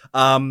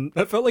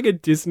 That felt like a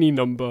Disney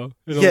number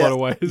in a lot of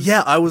ways.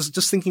 Yeah, I was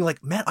just thinking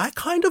like, man, I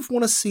kind of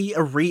want to see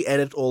a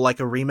re-edit or like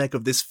a remake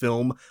of this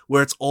film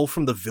where it's all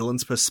from the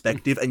villain's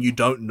perspective and you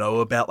don't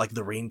know about like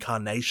the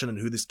reincarnation and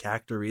who this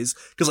character is.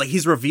 Because like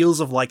his reveals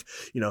of like,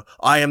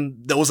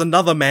 there was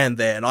another man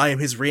there and I am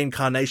his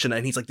reincarnation,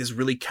 and he's like this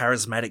really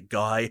charismatic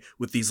guy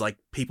with these like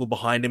people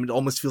behind him. It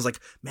almost feels like,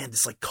 man,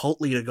 this like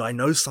cult leader guy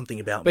knows something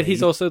about me. But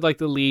he's also like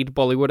the lead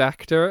Bollywood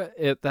actor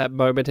at that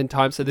moment in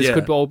time, so this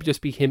could all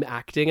just be him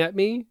acting at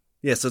me.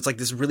 Yeah, so it's like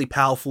this really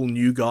powerful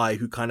new guy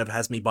who kind of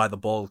has me by the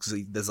balls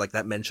because there's like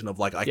that mention of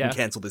like, I can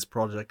cancel this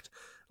project.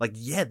 Like,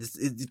 yeah,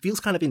 it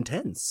feels kind of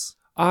intense.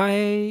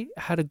 I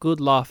had a good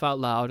laugh out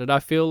loud, and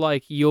I feel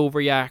like you'll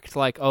react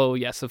like, oh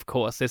yes, of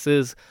course, this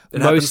is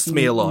most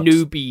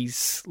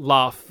newbies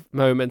laugh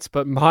moments,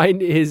 but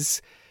mine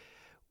is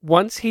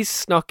once he's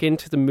snuck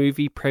into the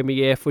movie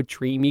premiere for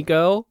Dreamy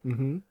Girl,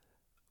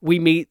 we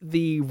meet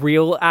the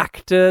real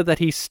actor that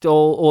he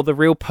stole, or the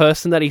real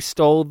person that he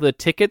stole the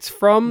tickets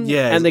from.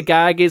 Yeah. And the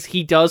gag is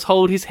he does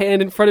hold his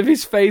hand in front of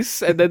his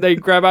face, and then they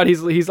grab out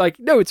he's like,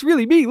 no, it's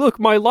really me. Look,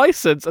 my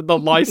license. And the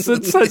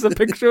license has a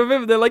picture of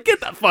him. And they're like,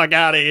 get the fuck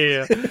out of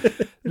here.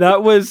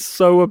 That was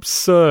so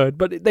absurd.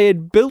 But they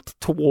had built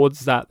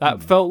towards that.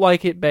 That felt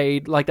like it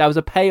made, like that was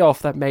a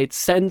payoff that made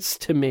sense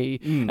to me.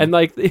 And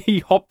like he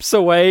hops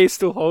away,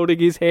 still holding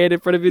his hand in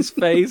front of his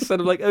face.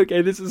 And I'm like,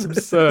 okay, this is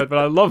absurd, but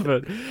I love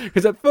it.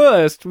 Because at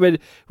first, when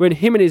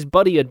him and his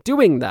buddy are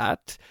doing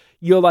that,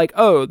 you're like,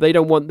 oh, they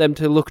don't want them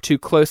to look too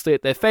closely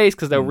at their face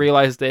because they'll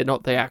realize they're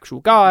not the actual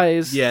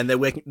guys. Yeah, and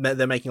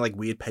they're making like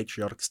weird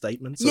patriotic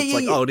statements. So it's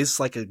like, oh, it is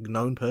like a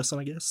known person,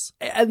 I guess.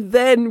 And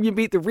then you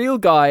meet the real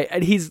guy,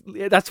 and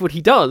that's what he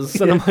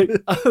does. And I'm like,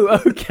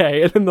 oh,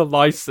 okay. And then the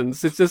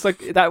license, it's just like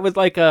that was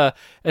like a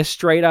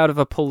straight out of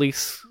a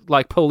police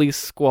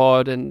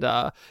squad and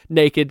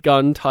Naked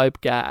Gun type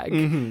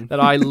gag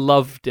that I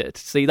loved it.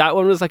 See, that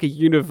one was like a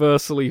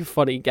universally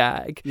funny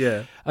gag.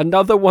 Yeah.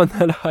 Another one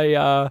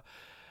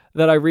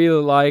that I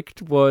really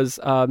liked was,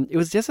 it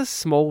was just a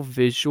small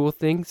visual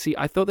thing. See,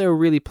 I thought they were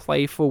really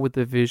playful with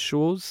the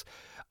visuals.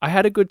 I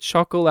had a good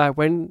chuckle at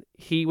when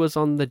he was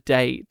on the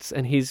date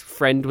and his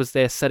friend was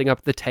there setting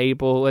up the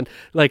table and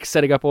like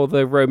setting up all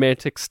the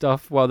romantic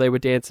stuff while they were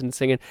dancing and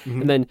singing.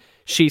 And then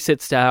she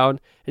sits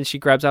down and she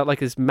grabs out like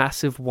this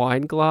massive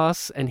wine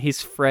glass and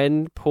his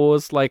friend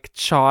pours like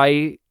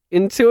chai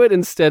into it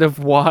instead of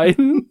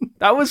wine.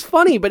 That was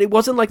funny, but it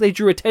wasn't like they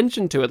drew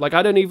attention to it. Like,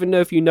 I don't even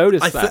know if you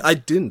noticed that. I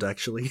didn't,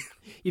 actually.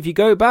 If you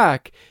go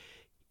back,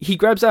 he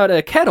grabs out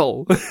a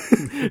kettle.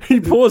 He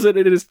pours it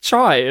in his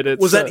chai. And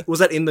it's, was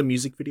that in the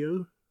music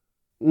video?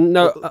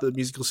 No. The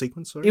musical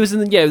sequence, sorry? It was in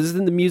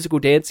the musical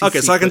dancing Okay,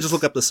 sequence. so I can just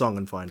look up the song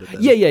and find it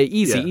then. Yeah,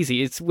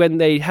 easy. It's when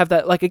they have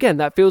that, like, again,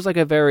 that feels like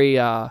a very,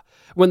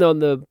 when they're on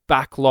the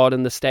back lot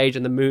and the stage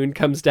and the moon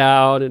comes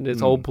down and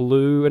it's all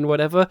blue and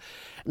whatever.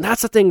 And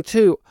that's the thing,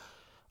 too.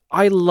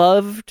 I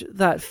loved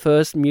that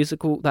first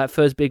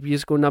big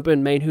musical number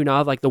in Main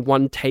Hunna, like the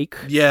one take.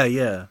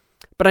 Yeah.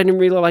 but I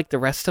didn't really like the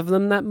rest of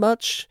them that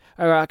much.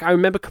 I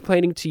remember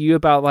complaining to you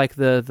about like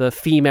the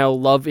female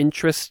love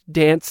interest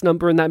dance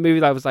number in that movie.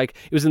 That was like,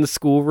 it was in the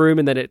schoolroom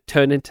and then it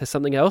turned into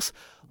something else.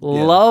 Yeah.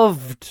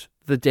 Loved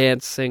the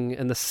dancing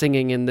and the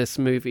singing in this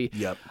movie.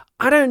 Yep.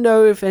 I don't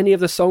know if any of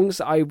the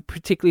songs I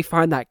particularly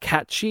find that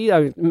catchy.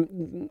 Om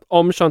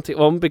Shanti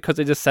Om, because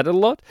they just said it a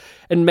lot.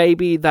 And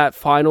maybe that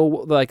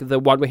final, like the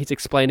one where he's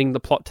explaining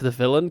the plot to the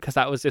villain, because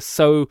that was just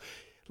so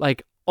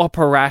like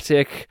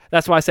operatic.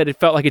 That's why I said it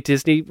felt like a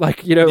Disney,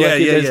 like, you know,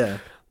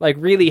 like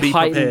really Be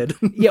heightened.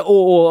 Yeah,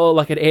 or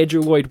like an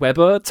Andrew Lloyd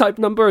Webber type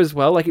number as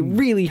well. Like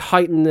really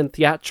heightened and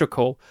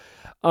theatrical.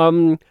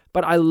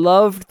 But I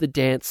loved the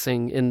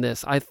dancing in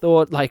this. I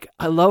thought, like,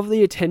 I love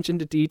the attention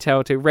to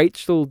detail too.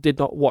 Rachel did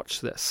not watch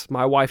this.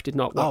 My wife did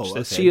not watch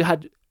this. Okay. She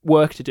had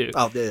work to do.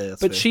 Oh, yeah,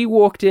 that's but fair. she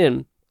walked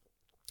in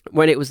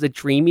when it was the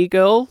Dreamy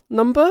Girl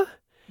number.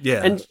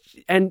 Yeah.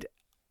 And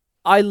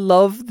I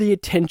love the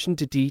attention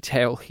to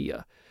detail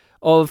here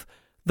of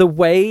the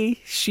way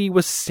she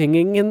was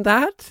singing in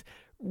that.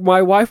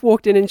 My wife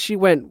walked in and she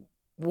went,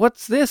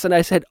 "What's this?" And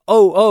I said,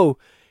 oh,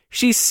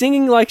 she's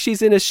singing like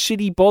she's in a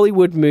shitty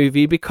Bollywood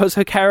movie because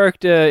her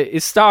character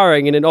is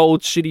starring in an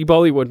old shitty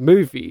Bollywood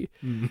movie.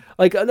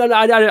 Like, no,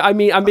 I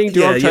mean, I'm being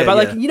derogatory, but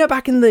like, you know,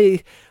 back in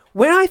the,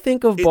 when I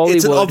think of Bollywood,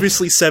 it's an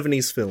obviously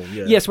 70s film.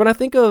 Yeah. Yes, when I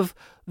think of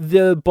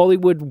the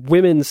Bollywood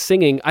women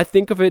singing, I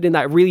think of it in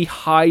that really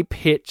high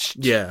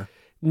pitched,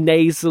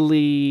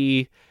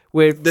 nasally,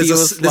 where it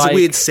there's feels a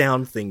weird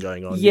sound thing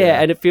going on. Yeah,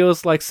 and it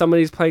feels like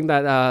somebody's playing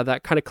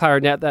that kind of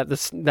clarinet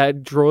that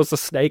draws the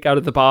snake out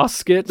of the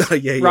basket,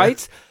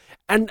 right?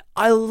 And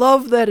I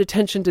love that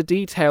attention to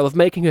detail of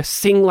making her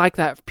sing like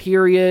that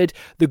period,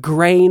 the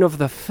grain of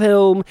the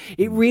film.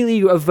 It really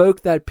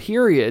evoked that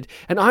period.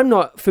 And I'm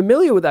not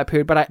familiar with that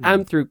period, but I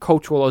am through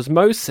cultural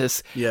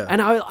osmosis. Yeah.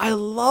 And I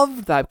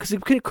love that because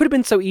it could have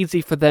been so easy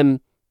for them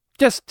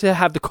just to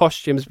have the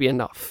costumes be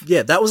enough.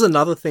 Yeah, that was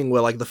another thing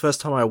where, like, the first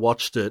time I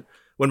watched it,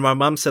 when my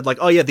mum said, like,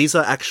 oh yeah, these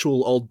are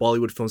actual old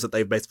Bollywood films that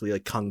they've basically,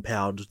 like,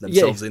 kung-powered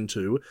themselves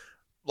into,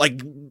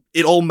 like,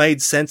 it all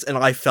made sense and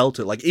I felt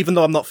it. Like, even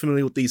though I'm not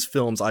familiar with these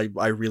films, I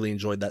really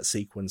enjoyed that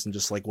sequence and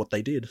just, like, what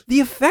they did.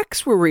 The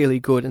effects were really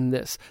good in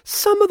this.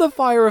 Some of the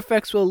fire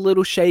effects were a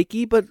little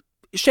shaky, but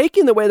shaky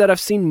in the way that I've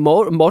seen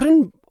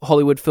modern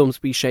Hollywood films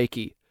be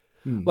shaky.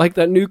 Like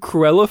that new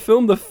Cruella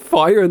film, the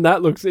fire in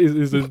that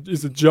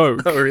is a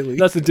joke. Oh, really?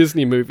 That's a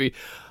Disney movie.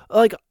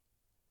 Like,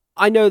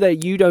 I know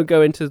that you don't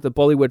go into the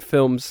Bollywood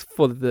films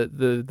for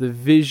the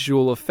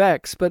visual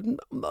effects, but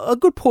a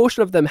good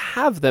portion of them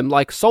have them,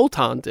 like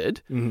Sultan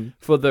did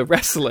for the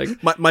wrestling.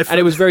 And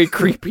it was very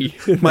creepy.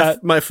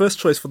 My first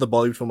choice for the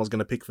Bollywood film I was going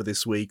to pick for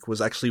this week was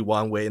actually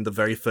one where in the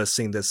very first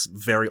scene there's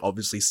very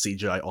obviously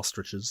CGI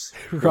ostriches.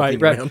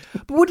 Right. Around.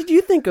 But what did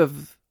you think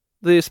of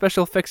the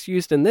special effects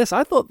used in this?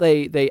 I thought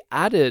they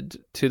added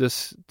to the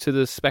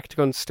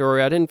Spectagon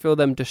story. I didn't feel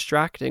them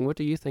distracting. What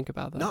do you think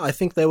about that? No, I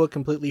think they were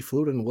completely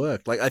fluid and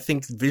worked. Like, I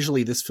think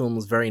visually this film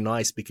was very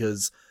nice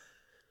because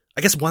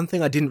I guess one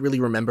thing I didn't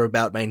really remember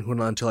about Main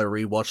Huna until I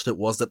rewatched it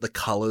was that the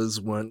colors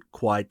weren't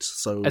quite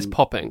so as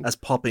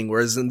popping.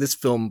 Whereas in this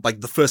film,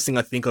 like, the first thing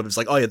I think of is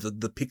like, oh yeah,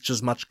 the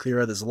picture's much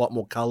clearer. There's a lot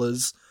more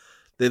colors.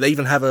 They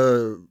even have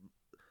a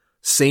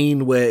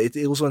scene where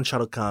it was when Shah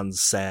Rukh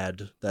Khan's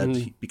sad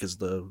that because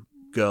the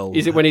girl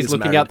is it when he's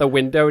looking married. out the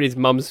window and his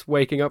mum's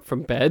waking up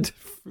from bed?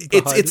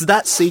 It's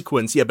that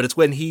sequence, yeah, but it's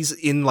when he's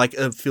in like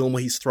a film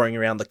where he's throwing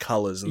around the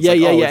colors. And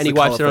and he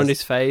wipes it on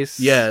his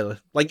face. Yeah,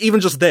 like even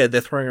just they're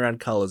throwing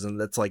around colors,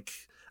 and that's like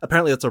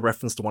apparently that's a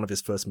reference to one of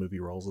his first movie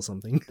roles or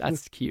something.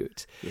 That's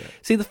cute. Yeah.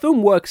 See, the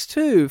film works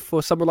too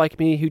for someone like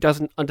me who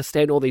doesn't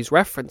understand all these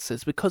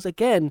references because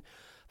again,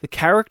 the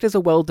characters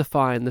are well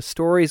defined, the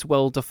story is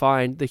well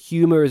defined, the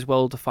humor is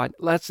well defined.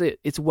 That's it.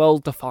 It's well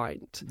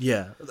defined.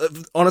 Yeah.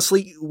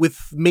 Honestly,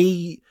 with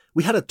me,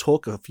 we had a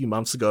talk a few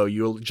months ago.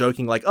 You were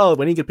joking like, oh,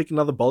 when are you going to pick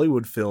another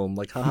Bollywood film?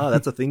 Like, haha,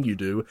 that's a thing you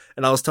do.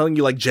 And I was telling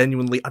you, like,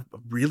 genuinely, I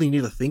really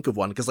need to think of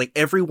one. Because, like,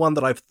 every one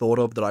that I've thought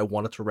of that I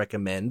wanted to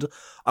recommend,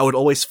 I would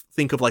always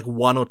think of, like,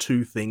 one or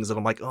two things that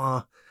I'm like,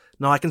 oh,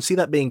 no, I can see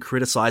that being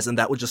criticized and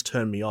that would just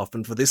turn me off.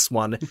 And for this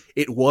one,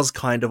 it was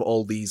kind of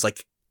all these,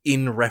 like,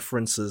 in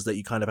references that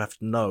you kind of have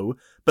to know.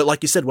 But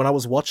like you said, when I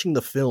was watching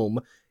the film,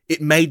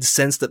 it made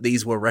sense that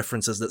these were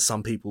references that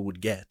some people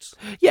would get.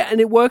 Yeah, and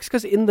it works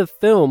because in the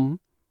film,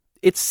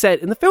 it's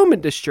set in the film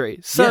industry.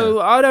 So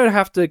I don't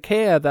have to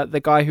care that the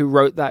guy who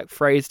wrote that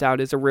phrase down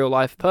is a real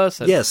life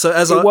person. Yeah, so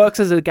it works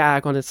as a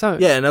gag on its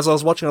own. Yeah, and as I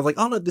was watching, I was like,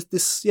 oh no,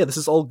 this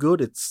is all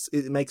good.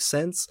 It makes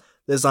sense.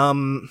 There's I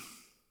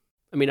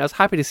mean, I was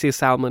happy to see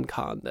Salman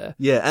Khan there.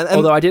 Yeah, and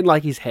although I didn't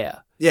like his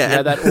hair. Yeah, you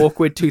know, that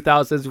awkward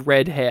 2000s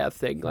red hair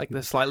thing, like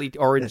the slightly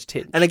orange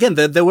tint. And again,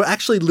 there were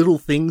actually little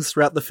things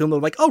throughout the film that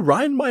were like, oh,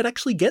 Ryan might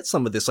actually get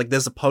some of this. Like,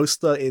 there's a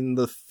poster in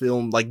the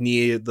film, like,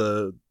 near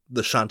the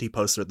the Shanti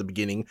poster at the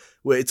beginning,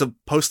 where it's a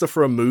poster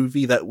for a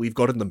movie that we've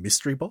got in the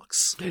mystery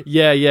box.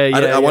 Yeah.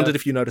 I wondered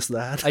if you noticed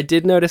that. I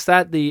did notice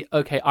that.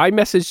 I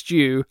messaged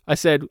you. I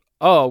said,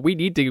 "Oh, we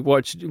need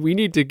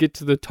to get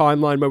to the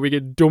timeline where we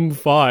get Doom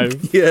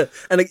 5."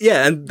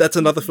 and that's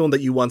another film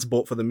that you once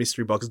bought for the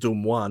mystery box,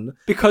 Doom 1.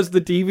 Because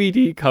the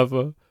DVD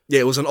cover. Yeah,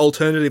 it was an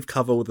alternative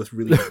cover with a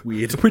really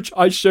weird... Which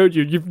I showed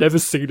you. You've never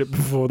seen it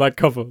before, that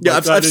cover. Yeah,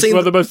 I've seen... one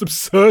of the most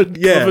absurd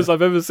covers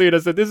I've ever seen. I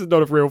said, this is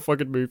not a real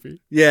fucking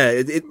movie.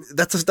 Yeah,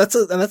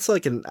 that's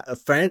like a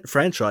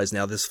franchise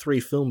now. There's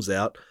 3 films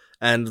out,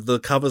 and the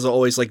covers are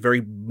always like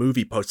very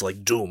movie poster,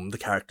 like Doom, the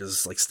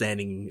characters like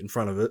standing in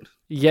front of it.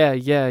 Yeah,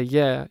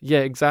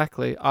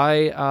 exactly.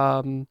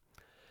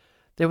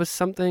 There was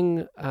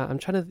something, I'm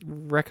trying to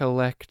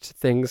recollect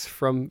things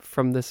from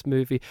this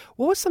movie.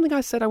 What was something I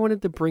said I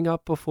wanted to bring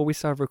up before we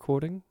started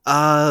recording?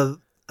 There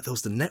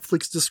was the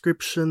Netflix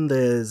description,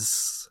 there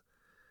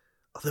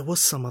was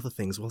some other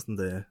things, wasn't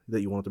there,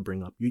 that you wanted to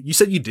bring up? You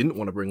said you didn't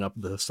want to bring up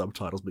the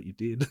subtitles, but you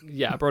did.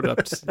 Yeah, I brought it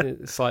up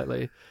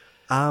slightly.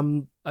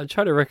 I'm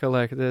trying to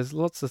recollect. There's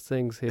lots of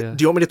things here.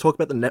 Do you want me to talk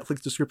about the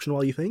Netflix description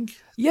while you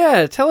think?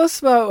 Yeah, tell us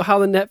about how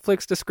the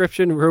Netflix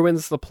description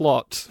ruins the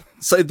plot.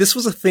 So this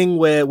was a thing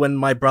where when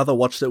my brother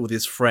watched it with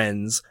his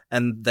friends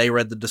and they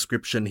read the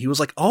description, he was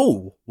like,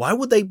 oh, why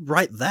would they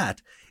write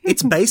that?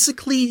 It's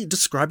basically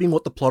describing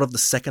what the plot of the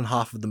second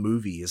half of the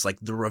movie is, like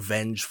the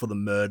revenge for the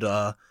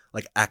murder,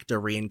 like actor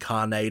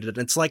reincarnated.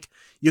 And it's like,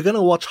 you're going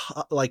to watch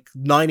like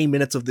 90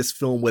 minutes of this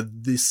film where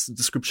this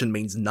description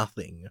means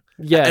nothing.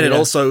 Yeah. And it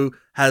also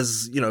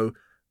has,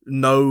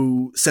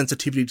 no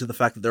sensitivity to the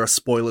fact that there are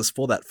spoilers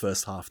for that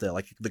first half there.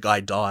 Like the guy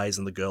dies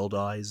and the girl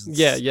dies.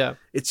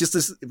 It's just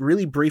this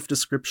really brief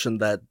description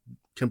that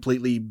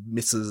completely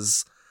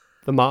misses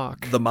the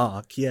mark.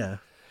 Yeah.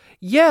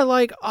 Yeah,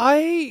 like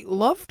I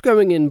loved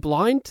going in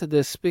blind to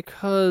this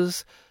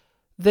because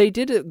they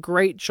did a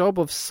great job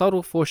of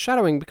subtle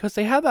foreshadowing, because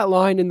they had that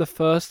line in the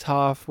first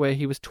half where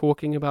he was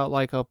talking about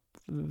like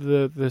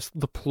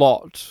the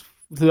plot.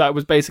 That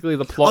was basically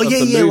the plot of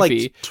the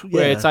movie,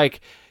 where it's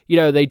like,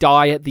 they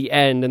die at the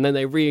end and then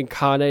they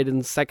reincarnate in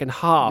the second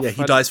half. Yeah,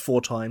 he dies 4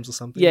 times or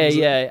something.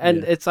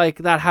 And it's like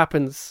that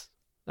happens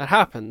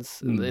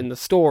in the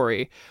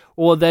story.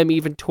 Or them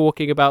even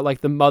talking about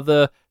like the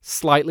mother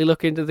slightly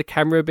looking into the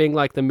camera being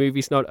like, the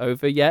movie's not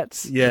over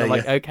yet.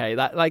 Okay,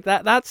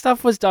 that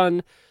stuff was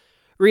done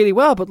really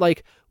well, but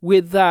like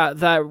with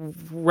that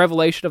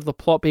revelation of the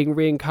plot being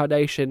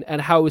reincarnation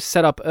and how it was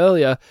set up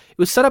earlier,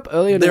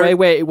 in a way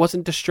where it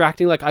wasn't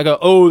distracting. Like I go,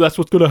 oh, that's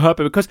what's going to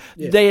happen, because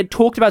they had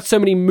talked about so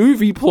many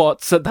movie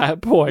plots at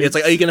that point. Yeah, it's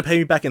like, are you going to pay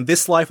me back in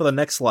this life or the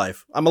next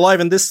life? I'm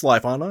alive in this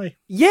life, aren't I?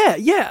 Yeah,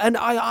 and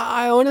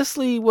I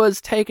honestly was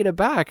taken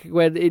aback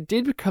when it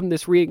did become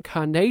this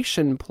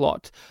reincarnation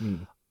plot.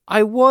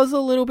 I was a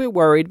little bit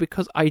worried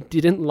because I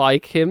didn't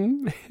like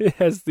him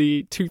as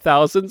the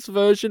 2000s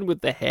version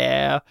with the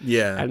hair.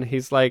 Yeah. And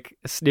he's like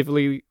a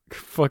snivelly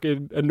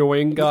fucking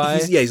annoying guy.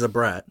 He's a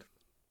brat.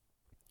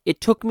 It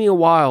took me a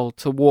while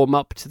to warm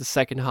up to the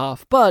second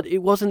half, but it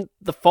wasn't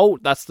the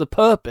fault. That's the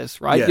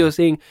purpose, right? Yeah. You're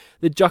seeing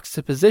the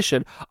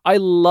juxtaposition. I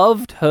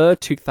loved her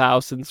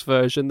 2000s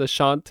version, the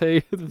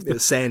Shanti.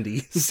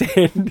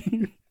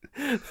 Sandy.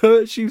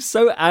 She was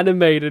so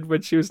animated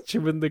when she was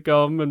chewing the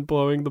gum and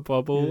blowing the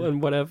bubble and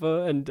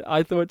whatever, and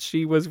I thought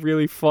she was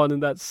really fun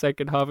in that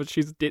second half, and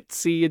she's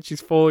ditzy and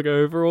she's falling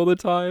over all the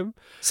time.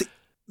 See,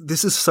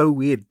 this is so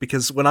weird,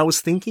 because when I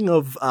was thinking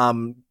of,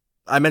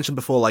 I mentioned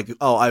before, like,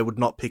 I would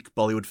not pick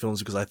Bollywood films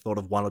because I thought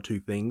of 1 or 2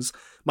 things.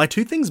 My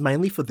 2 things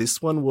mainly for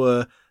this one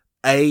were,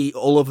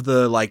 all of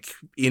the, like,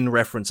 in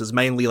references,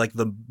 mainly like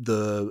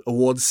the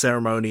awards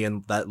ceremony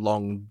and that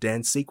long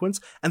dance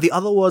sequence, and the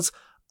other was,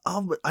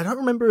 I don't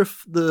remember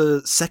if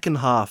the second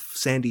half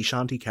Sandy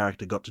Shanti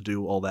character got to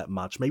do all that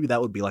much. Maybe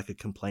that would be like a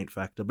complaint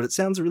factor, but it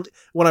sounds really,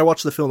 when I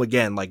watch the film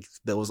again, like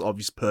there was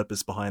obvious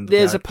purpose behind the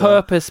There's character. a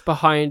purpose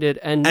behind it,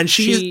 and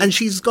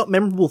she's got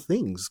memorable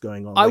things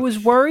going on. I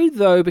was worried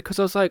though, because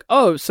I was like,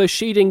 oh, so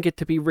she didn't get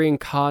to be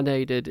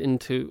reincarnated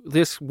into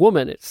this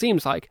woman, it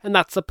seems like, and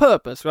that's the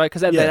purpose, right?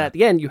 Because then at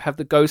the end you have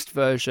the ghost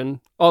version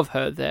of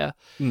her there.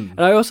 And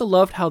I also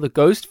loved how the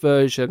ghost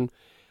version,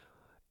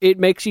 it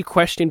makes you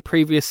question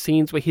previous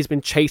scenes where he's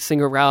been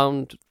chasing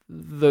around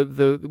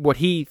the what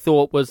he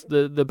thought was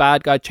the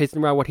bad guy,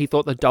 chasing around what he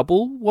thought the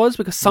double was,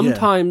 because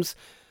sometimes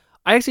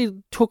I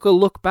actually took a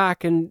look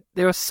back and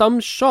there are some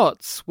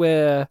shots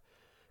where,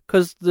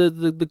 because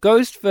the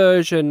ghost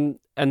version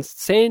and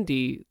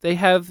Sandy, they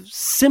have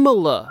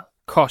similar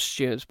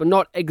costumes but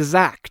not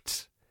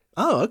exact.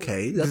 Oh,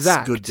 okay,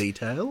 that's good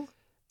detail.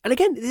 And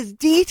again, there's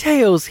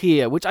details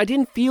here, which I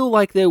didn't feel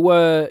like there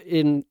were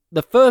in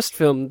the first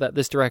film that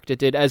this director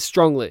did as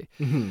strongly.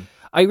 Mm-hmm.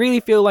 I really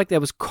feel like there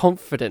was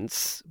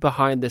confidence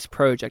behind this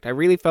project. I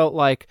really felt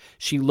like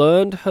she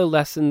learned her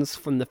lessons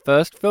from the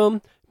first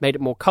film, made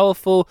it more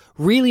colorful,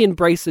 really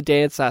embraced the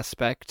dance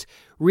aspect,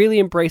 really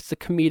embraced the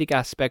comedic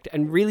aspect,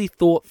 and really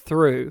thought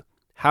through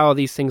how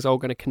these things are all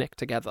going to connect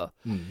together.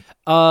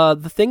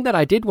 The thing that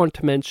I did want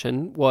to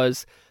mention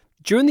was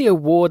during the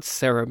awards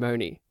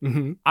ceremony,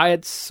 I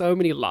had so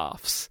many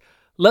laughs.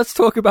 Let's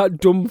talk about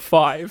Doom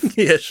 5.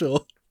 Yeah,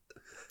 sure.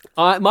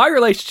 My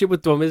relationship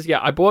with Doom is,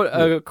 I bought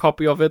a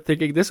copy of it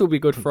thinking this will be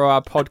good for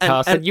our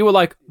podcast. And you were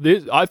like,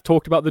 I've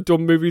talked about the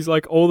Doom movies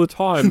like all the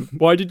time.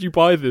 Why did you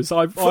buy this?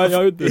 I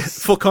own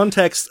this. For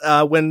context,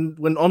 when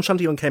Om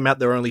Shanti came out,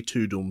 there were only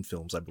 2 Doom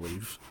films, I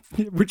believe.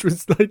 Which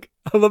was like,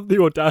 I love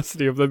the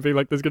audacity of them being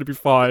like, there's going to be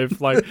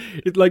 5. Like,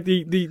 it's like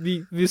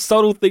the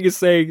subtle thing is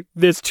saying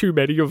there's too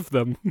many of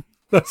them.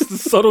 That's the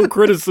subtle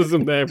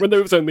criticism there when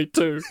there was only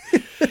 2.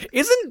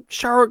 Isn't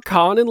Shah Rukh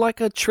Khan in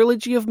like a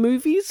trilogy of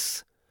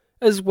movies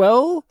as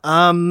well?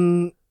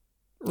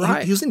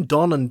 Right. He was in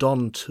Don and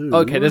Don 2.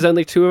 Okay, there's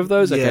only 2 of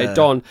those? Okay, Yeah.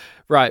 Don.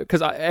 Right,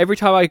 because every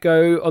time I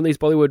go on these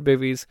Bollywood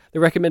movies, the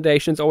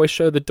recommendations always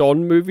show the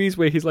Don movies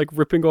where he's like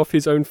ripping off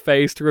his own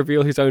face to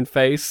reveal his own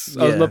face.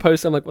 On the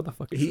poster, I'm like, what the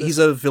fuck is this? He's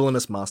a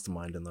villainous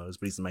mastermind in those,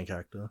 but he's the main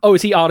character. Oh,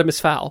 is he Artemis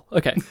Fowl?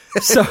 Okay.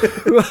 So,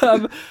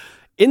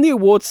 in the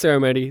awards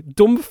ceremony,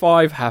 Doom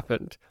 5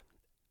 happened.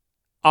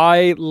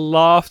 I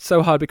laughed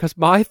so hard because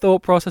my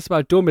thought process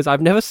about Doom is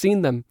I've never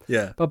seen them.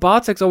 Yeah. But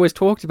Bartek's always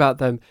talked about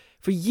them.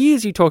 For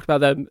years you talked about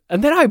them.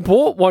 And then I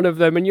bought one of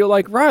them and you're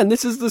like, Ryan,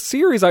 this is the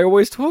series I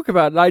always talk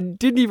about. And I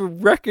didn't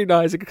even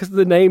recognize it because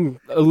the name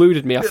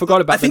eluded me. I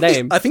forgot about the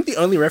name. I think the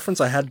only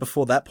reference I had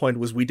before that point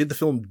was we did the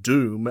film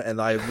Doom,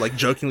 and I like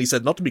jokingly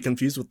said not to be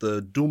confused with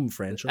the Doom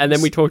franchise. And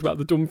then we talked about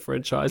the Doom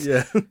franchise.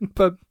 Yeah.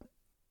 But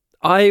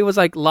I was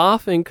like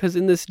laughing because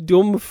in this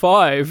Doom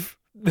 5,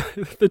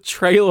 the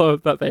trailer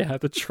that they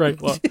had,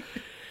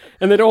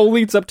 and it all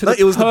leads up to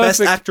it was perfect...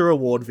 the Best Actor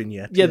Award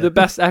vignette. Yeah, the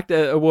Best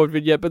Actor Award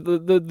vignette, but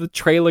the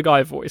trailer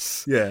guy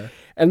voice. Yeah.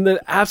 And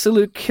the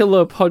absolute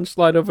killer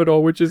punchline of it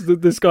all, which is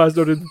that this guy's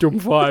not in Doom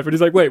 5. And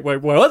he's like, wait,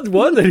 what?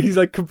 And he's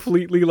like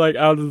completely like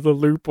out of the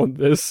loop on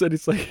this. And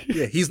it's like...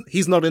 Yeah,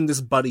 he's not in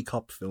this buddy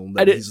cop film.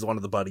 He's one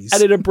of the buddies.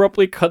 And it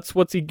abruptly cuts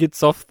once he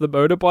gets off the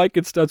motorbike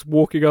and starts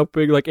walking up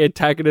being like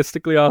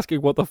antagonistically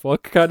asking what the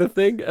fuck kind of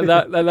thing. And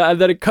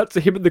then it cuts to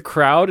him in the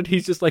crowd and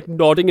he's just like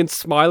nodding and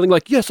smiling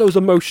like, yes, I was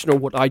emotional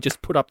what I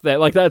just put up there.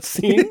 Like that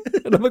scene.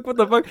 And I'm like, what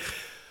the fuck?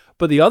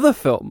 But the other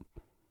film...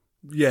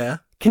 Yeah.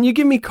 Can you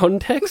give me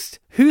context?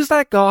 Who's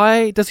that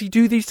guy? Does he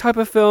do these type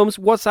of films?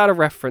 What's that a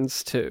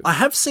reference to? I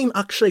have seen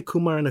Akshay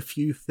Kumar in a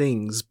few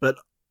things, but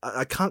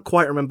I can't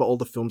quite remember all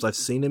the films I've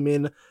seen him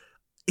in.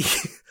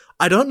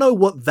 I don't know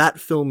what that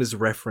film is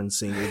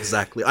referencing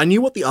exactly. I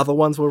knew what the other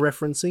ones were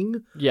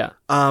referencing. Yeah.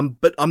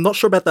 But I'm not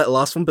sure about that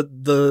last one, but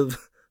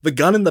the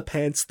gun in the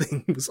pants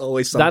thing was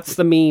always something. That's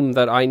the meme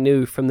that I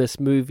knew from this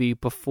movie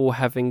before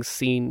having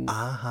seen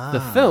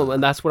the film.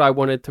 And that's what I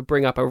wanted to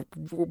bring up.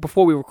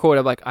 Before we record,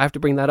 I'm like, I have to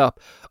bring that up.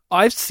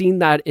 I've seen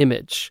that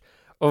image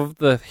of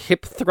the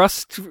hip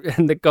thrust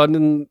and the gun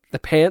in the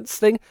pants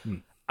thing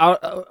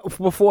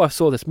before I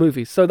saw this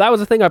movie. So that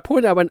was the thing I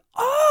pointed out. I went,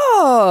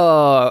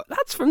 oh,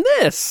 that's from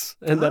this.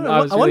 And then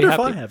I was really happy. If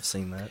I have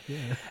seen that. Yeah.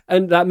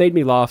 And that made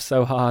me laugh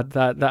so hard.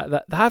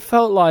 That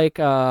felt like...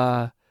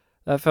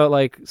 That felt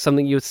like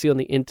something you would see on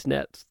the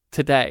internet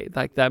today,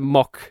 like that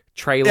mock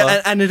trailer.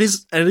 Yeah, and it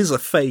is a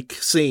fake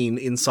scene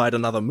inside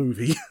another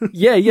movie.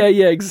 Yeah,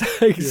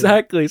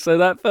 exactly. Yeah. So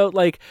that felt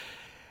like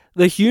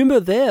the humor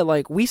there.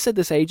 Like we said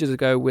this ages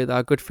ago with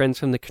our good friends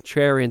from the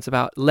Contrarians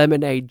about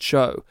Lemonade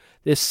Joe.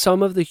 There's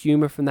some of the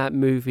humor from that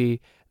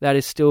movie that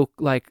is still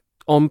like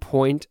on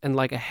point and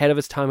like ahead of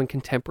its time and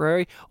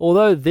contemporary.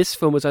 Although this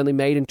film was only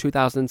made in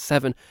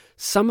 2007,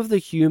 some of the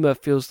humor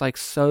feels like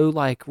so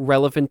like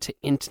relevant to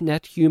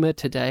internet humor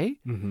today.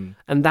 Mm-hmm.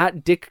 And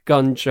that dick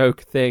gun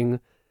joke thing,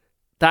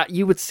 that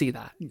you would see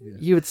that. Yeah.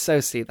 You would so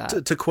see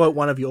that. To quote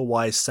one of your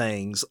wise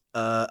sayings,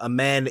 a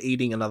man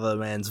eating another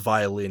man's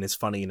violin is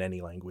funny in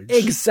any language.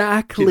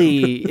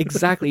 Exactly.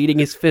 Exactly. Eating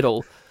his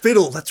fiddle.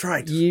 Fiddle, that's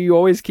right. You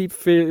always keep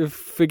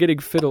forgetting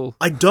fiddle.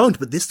 I don't,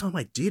 but this time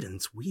I did, and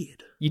it's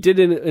weird. You did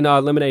it in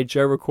our Lemonade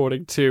Joe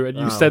recording too, and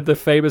you said the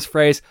famous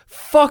phrase,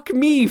 "Fuck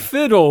me,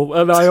 fiddle,"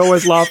 and I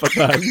always laugh at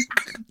that.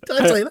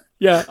 Did I say that?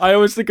 Yeah, I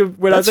always think of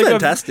when That's I think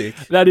fantastic.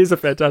 That is a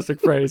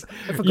fantastic phrase.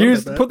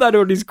 Put that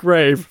on his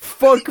grave.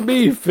 Fuck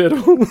me,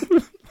 fiddle.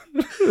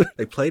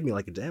 They played me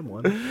like a damn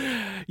one.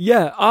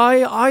 Yeah,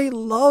 I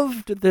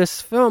loved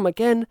this film.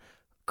 Again,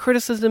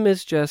 criticism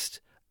is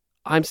just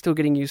I'm still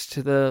getting used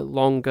to the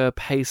longer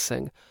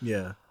pacing.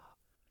 Yeah.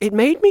 It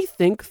made me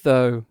think,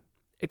 though.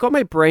 It got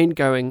my brain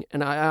going,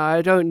 and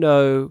I don't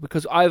know,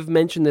 because I've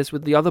mentioned this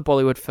with the other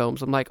Bollywood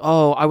films. I'm like,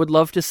 oh, I would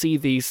love to see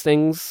these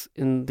things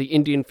in the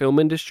Indian film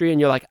industry, and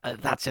you're like,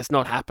 that's just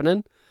not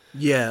happening.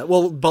 Yeah,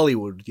 well,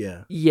 Bollywood,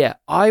 yeah. Yeah,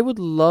 I would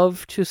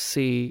love to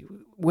see,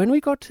 when we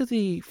got to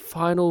the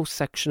final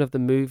section of the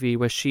movie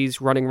where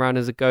she's running around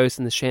as a ghost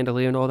in the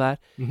chandelier and all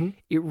that,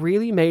 it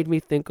really made me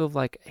think of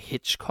like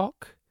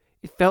Hitchcock.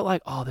 It felt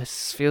like, oh,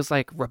 this feels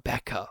like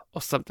Rebecca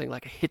or something,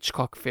 like a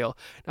Hitchcock feel.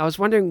 And I was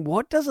wondering,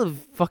 what does a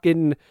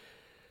fucking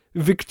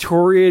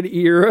Victorian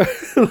era,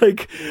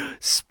 like,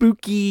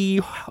 spooky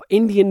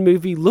Indian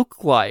movie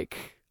look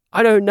like?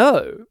 I don't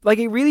know. Like,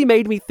 it really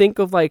made me think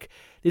of, like,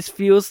 this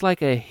feels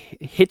like a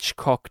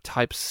Hitchcock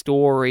type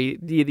story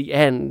near the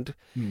end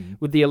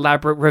with the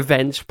elaborate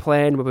revenge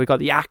plan where we've got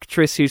the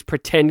actress who's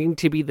pretending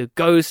to be the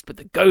ghost, but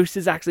the ghost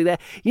is actually there.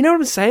 You know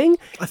what I'm saying?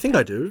 I think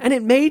I do. And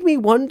it made me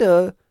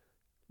wonder,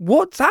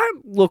 what's that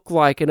look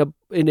like in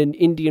an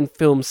Indian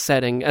film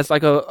setting as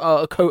like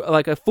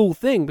a full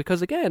thing?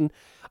 Because again,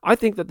 I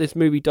think that this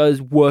movie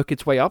does work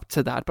its way up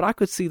to that, but I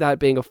could see that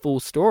being a full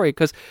story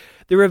because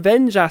the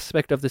revenge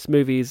aspect of this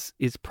movie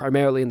is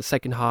primarily in the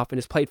second half and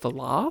is played for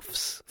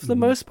laughs for the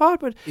most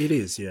part. But it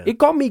is, yeah. It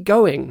got me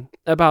going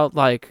about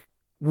like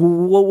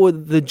what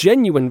would the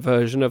genuine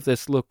version of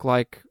this look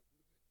like,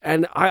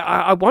 and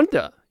I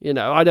wonder.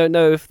 I don't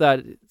know if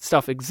that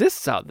stuff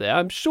exists out there.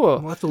 I'm sure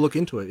We'll have to look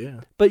into it.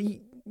 Yeah, but.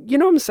 You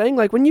know what I'm saying?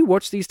 Like, when you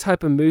watch these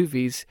type of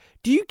movies,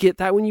 do you get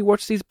that when you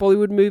watch these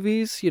Bollywood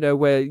movies?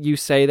 Where you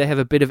say they have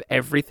a bit of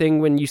everything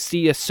when you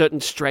see a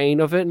certain strain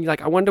of it, and you're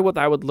like, I wonder what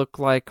that would look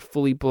like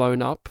fully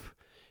blown up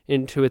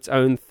into its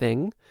own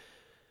thing.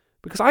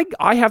 Because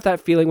I have that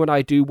feeling when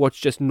I do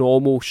watch just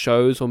normal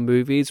shows or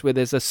movies where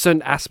there's a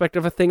certain aspect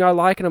of a thing I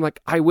like, and I'm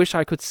like, I wish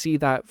I could see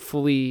that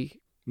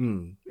fully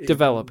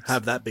developed.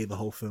 Have that be the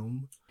whole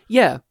film.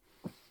 Yeah.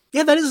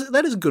 Yeah, that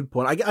is a good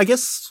point. I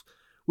guess...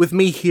 With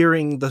me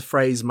hearing the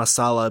phrase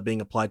masala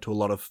being applied to a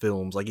lot of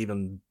films, like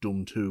even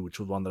Doom 2, which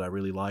was one that I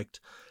really liked,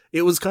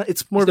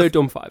 it's more no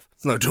Doom 5.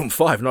 It's no Doom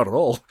 5, not at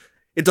all.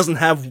 It doesn't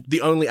have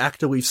the only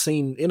actor we've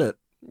seen in it.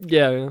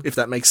 Yeah. If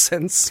that makes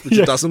sense, which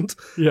it doesn't.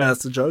 Yeah.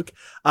 That's the joke.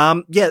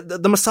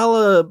 The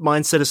masala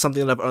mindset is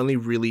something that I've only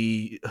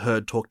really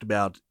heard talked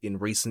about in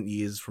recent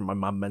years from my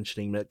mum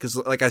mentioning it. Because,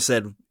 like I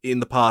said, in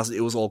the past,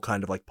 it was all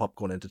kind of like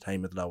popcorn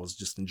entertainment that I was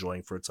just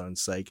enjoying for its own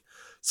sake.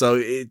 So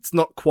it's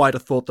not quite a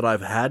thought that I've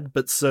had,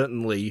 but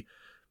certainly,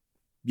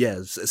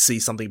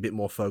 see something a bit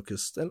more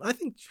focused. And I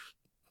think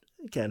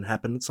it can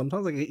happen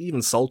sometimes. Like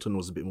even Sultan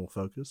was a bit more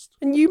focused.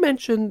 And you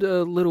mentioned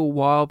a little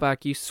while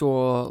back you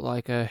saw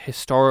like a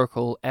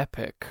historical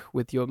epic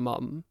with your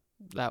mum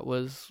that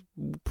was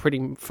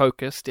pretty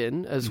focused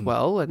in as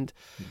well. And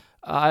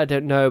I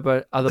don't know,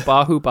 but are the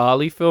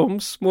Bahubali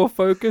films more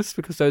focused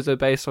because those are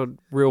based on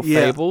real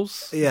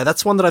fables? Yeah,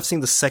 that's one that I've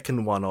seen the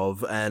second one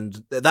of,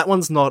 and that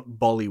one's not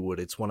Bollywood.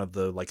 It's one of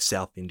the like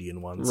South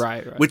Indian ones.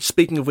 Right. Which,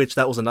 speaking of which,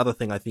 that was another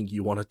thing I think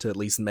you wanted to at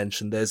least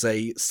mention. There's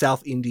a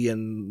South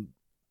Indian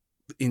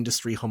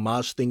industry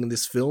homage thing in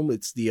this film.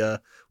 It's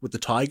the with the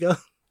tiger.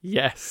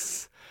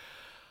 Yes.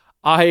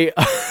 I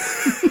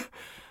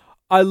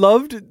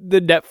loved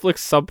the Netflix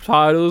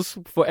subtitles.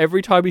 For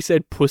every time he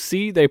said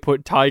pussy, they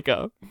put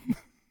tiger.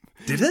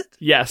 Did it?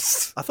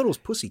 Yes. I thought it was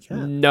pussycat.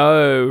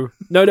 No.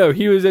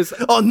 He was just...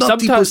 Oh,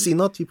 naughty pussy,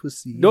 naughty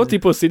pussy. Naughty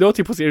pussy.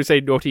 He would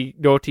say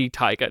naughty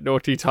tiger.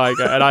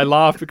 And I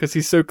laughed because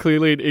he's so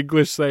clearly in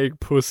English saying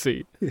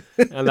pussy.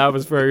 And that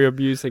was very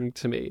amusing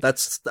to me.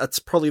 That's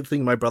probably the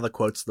thing my brother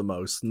quotes the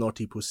most.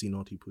 Naughty pussy,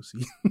 naughty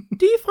pussy.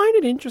 Do you find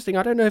it interesting?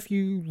 I don't know if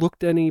you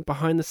looked any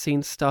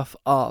behind-the-scenes stuff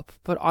up,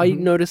 but I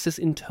noticed this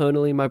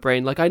internally in my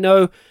brain. Like, I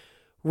know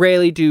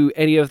rarely do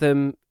any of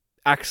them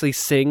actually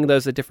sing.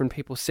 Those are different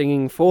people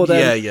singing for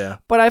them. Yeah.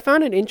 But I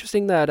found it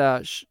interesting that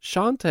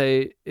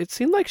Shantae, it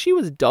seemed like she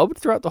was dubbed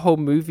throughout the whole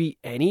movie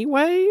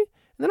anyway.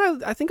 And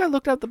then I think I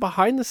looked at the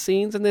behind the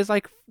scenes and there's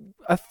like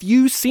a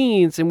few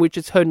scenes in which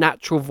it's her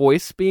natural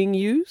voice being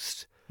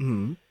used.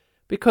 Mm-hmm.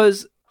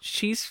 Because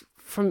she's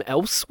from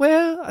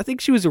elsewhere. I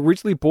think she was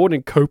originally born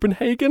in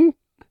Copenhagen.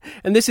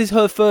 And this is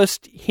her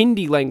first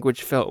Hindi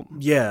language film.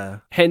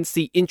 Yeah. Hence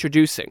the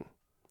introducing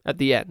at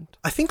the end.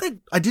 I think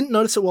I didn't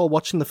notice it while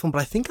watching the film,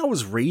 but I think I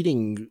was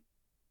reading...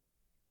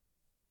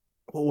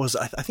 What was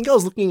it? I think I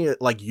was looking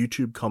at like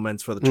YouTube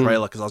comments for the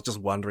trailer because I was just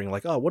wondering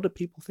like, oh, what do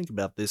people think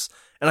about this?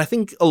 And I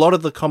think a lot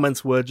of the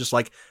comments were just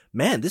like,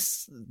 man,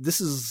 this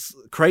is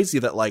crazy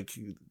that like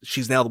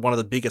she's now one of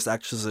the biggest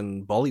actors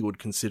in Bollywood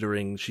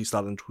considering she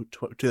started in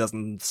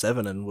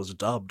 2007 and was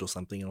dubbed or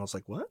something. And I was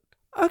like, what?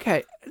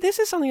 Okay, this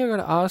is something I got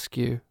to ask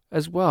you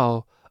as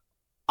well.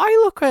 I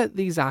look at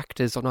these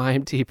actors on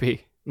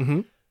IMDb.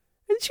 Mm-hmm.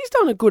 And she's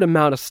done a good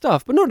amount of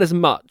stuff, but not as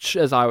much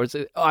as I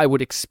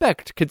would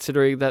expect,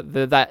 considering that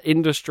that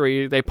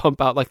industry, they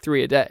pump out like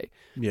 3 a day.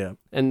 Yeah.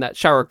 And that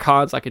Shah Rukh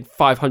Khan's like in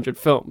 500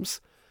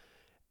 films.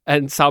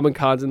 And Salman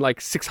Khan's in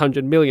like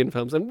 600 million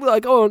films. And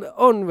like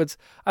onwards,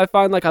 I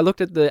find like I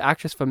looked at the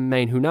actress from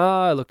Main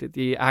Huna, I looked at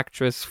the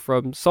actress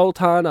from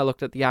Sultan, I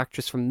looked at the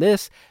actress from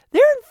this.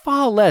 They're in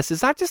far less.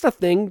 Is that just a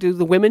thing? Do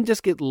the women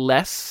just get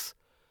less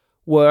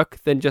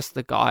work than just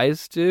the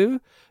guys do?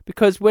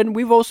 Because when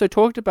we've also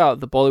talked about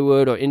the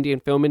Bollywood or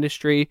Indian film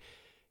industry,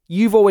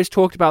 you've always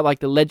talked about like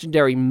the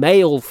legendary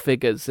male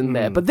figures in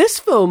there. But this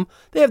film,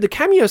 they have the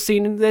cameo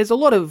scene and there's a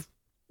lot of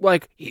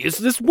like, here's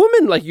this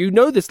woman, like, you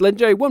know, this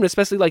legendary woman,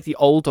 especially like the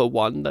older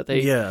one that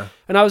they... Yeah.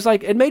 And I was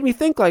like, it made me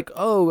think like,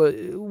 oh,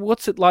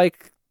 what's it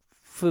like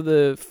for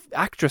the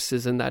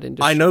actresses in that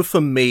industry? I know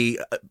for me,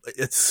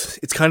 it's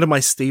kind of my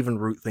Stephen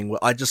Root thing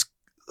where I just...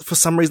 For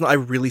some reason, I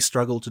really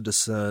struggle to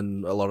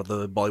discern a lot of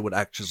the Bollywood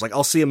actors. Like,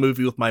 I'll see a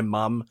movie with my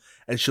mum,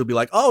 and she'll be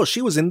like, "Oh,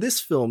 she was in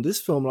this film."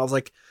 And I was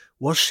like,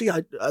 Was she?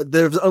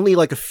 There's only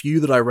like a few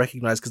that I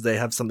recognize because they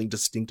have something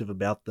distinctive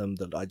about them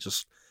that I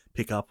just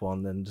pick up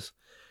on. And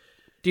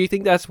do you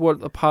think that's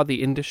what a part of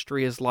the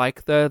industry is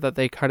like, though? That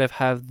they kind of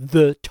have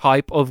the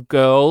type of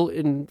girl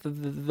in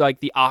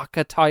like the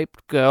archetype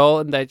girl,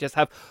 and they just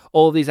have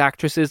all these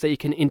actresses that you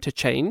can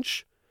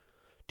interchange?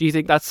 Do you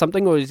think that's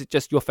something, or is it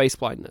just your face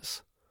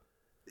blindness?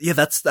 Yeah,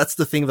 that's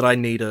the thing that I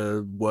need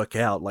to work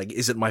out. Like,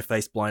 is it my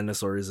face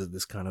blindness, or is it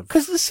this kind of...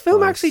 Because this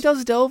film actually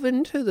does delve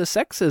into the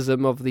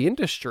sexism of the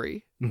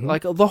industry. Mm-hmm.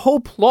 Like, the whole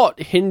plot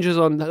hinges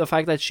on the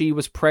fact that she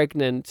was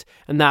pregnant,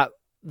 and that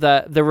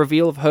the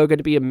reveal of her going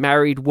to be a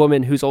married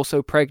woman who's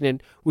also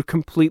pregnant would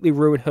completely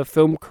ruin her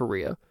film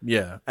career.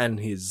 Yeah, and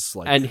his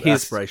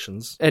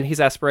aspirations. And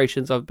his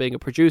aspirations of being a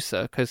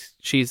producer, because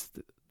she's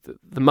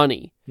the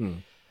money.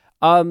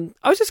 I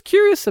was just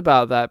curious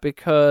about that,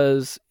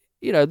 because,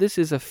 you know, this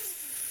is a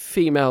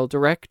female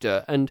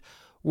director, and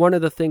one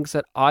of the things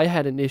that I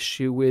had an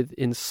issue with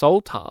in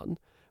Sultan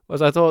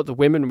was I thought the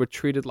women were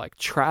treated like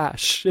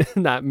trash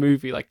in that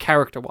movie, like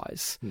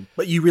character-wise.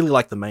 But you really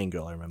liked the main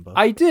girl, I remember.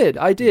 I did,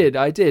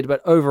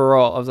 but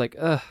overall I was like,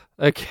 ugh,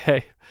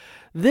 okay.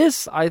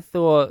 This, I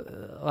thought,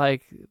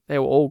 like, they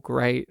were all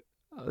great.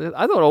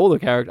 I thought all the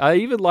characters... I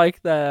even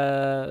like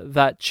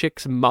that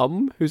chick's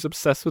mum who's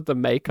obsessed with the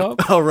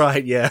makeup. Oh,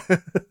 right, yeah.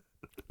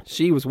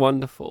 She was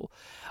wonderful.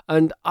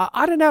 And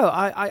I don't know,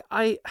 I'm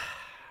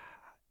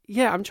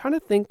trying to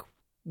think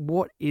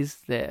what is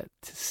there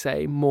to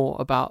say more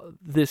about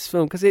this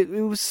film, because it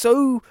was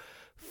so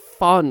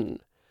fun.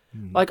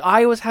 Like,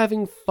 I was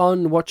having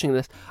fun watching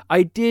this.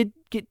 I did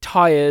get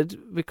tired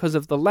because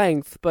of the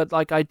length, but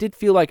like I did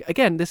feel like,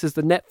 again, this is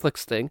the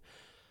Netflix thing.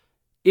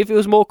 If it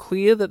was more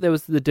clear that there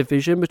was the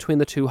division between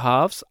the two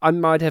halves, I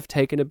might have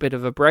taken a bit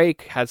of a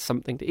break, had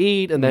something to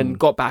eat, and then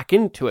got back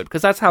into it,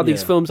 because that's how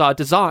these films are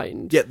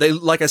designed. Yeah, they,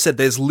 like I said,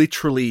 there's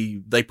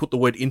literally, they put the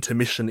word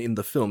intermission in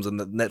the films, and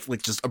the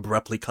Netflix just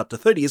abruptly cut to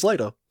 30 years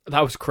later.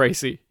 That was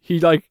crazy.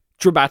 He, like,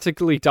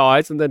 dramatically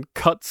dies and then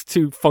cuts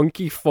to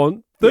funky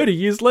font 30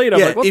 years later.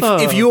 Yeah, I'm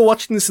like, if you were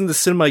watching this in the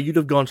cinema, you'd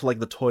have gone to, like,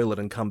 the toilet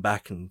and come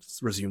back and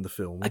resume the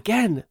film.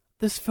 Again,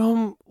 this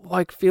film,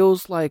 like,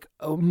 feels like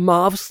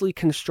marvelously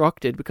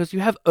constructed, because you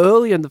have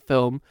early in the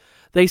film,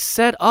 they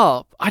set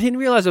up, I didn't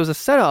realize there was a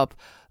setup,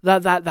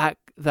 that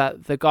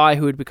the guy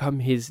who had become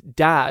his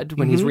dad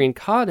when he's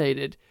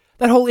reincarnated,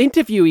 that whole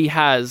interview he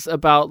has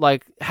about,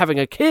 like, having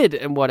a kid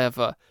and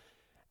whatever.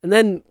 And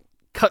then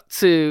cut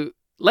to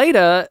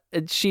later,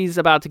 and she's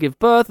about to give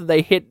birth, and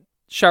they hit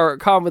Shah Rukh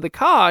Khan with a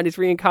car, and he's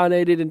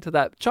reincarnated into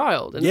that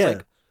child. And it's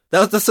like,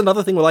 that's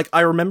another thing where, like,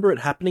 I remember it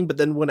happening, but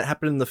then when it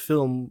happened in the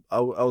film, I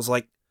was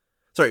like,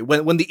 sorry,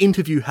 when the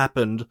interview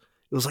happened,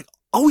 it was like,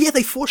 oh yeah,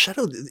 they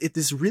foreshadowed it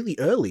this really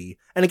early.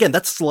 And again,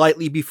 that's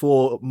slightly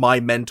before my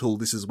mental,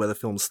 this is where the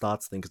film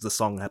starts thing, because the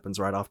song happens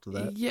right after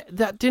that. Yeah,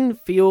 that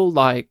didn't feel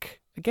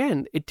like,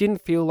 again, it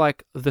didn't feel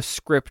like the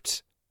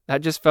script.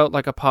 That just felt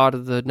like a part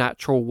of the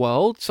natural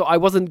world. So I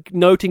wasn't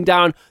noting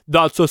down,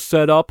 that's a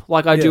setup,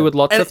 like I do with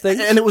lots of things.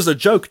 And it was a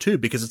joke too,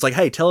 because it's like,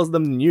 hey, tell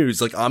them the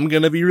news. Like, I'm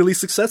going to be really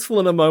successful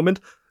in a moment.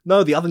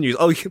 No, the other news.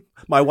 Oh,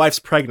 my wife's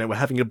pregnant. We're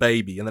having a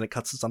baby. And then it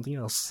cuts to something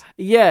else.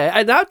 Yeah,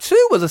 and that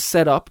too was a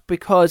setup,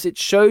 because it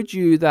showed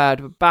you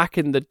that back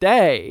in the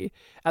day,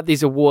 at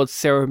these awards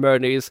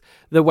ceremonies,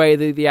 the way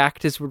that the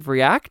actors would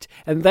react.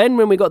 And then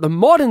when we got the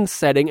modern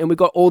setting and we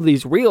got all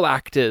these real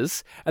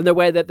actors, and the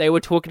way that they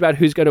were talking about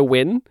who's going to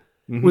win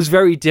was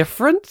very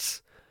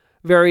different.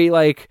 Very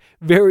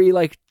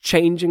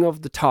changing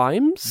of the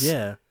times.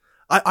 Yeah.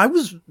 I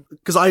was,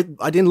 because I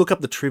didn't look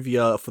up the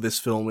trivia for this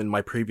film in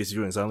my previous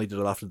viewings. I only did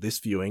it after this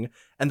viewing.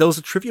 And there was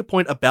a trivia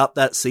point about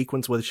that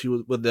sequence where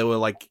they were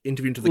like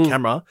interviewing to the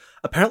camera.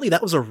 Apparently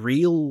that was a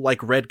real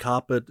like red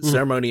carpet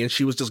ceremony, and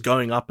she was just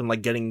going up and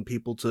like getting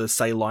people to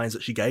say lines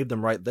that she gave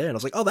them right there. And I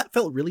was like, oh, that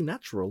felt really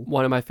natural.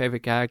 One of my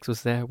favorite gags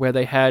was there where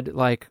they had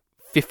like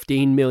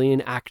 15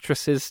 million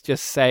actresses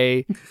just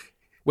say,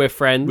 we're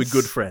friends.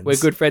 We're good friends. We're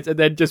good friends. And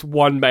then just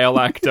one male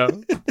actor.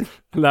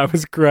 And that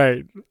was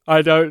great.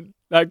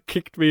 That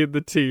kicked me in the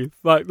teeth.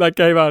 Like, that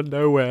came out of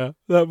nowhere.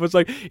 That was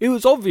like, it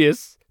was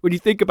obvious when you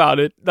think about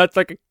it. That's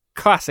like a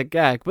classic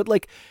gag. But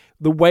like,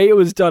 the way it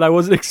was done, I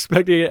wasn't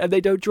expecting it. And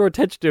they don't draw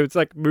attention to it. It's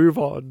like, move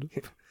on.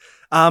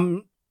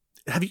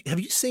 Have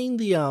you seen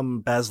the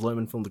Baz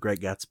Luhrmann film, The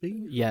Great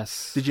Gatsby?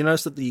 Yes. Did you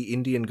notice that the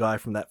Indian guy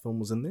from that film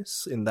was in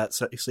that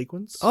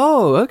sequence?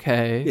 Oh,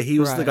 okay. Yeah, he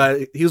was the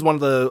guy, he was one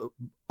of the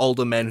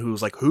older men who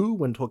was like, who?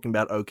 When talking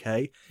about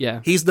okay.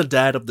 Yeah. He's the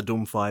dad of the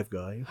Doom 5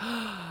 guy.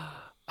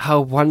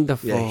 How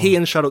wonderful. Yeah, he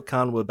and Shah Rukh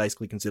Khan were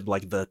basically considered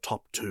like the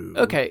top two.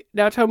 Okay,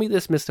 now tell me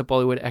this, Mr.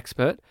 Bollywood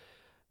expert.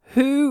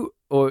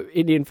 Or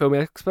Indian film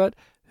expert,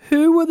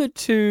 who were the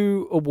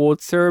two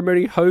award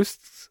ceremony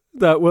hosts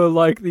that were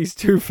like these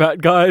two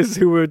fat guys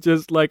who were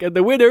just like, and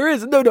the winner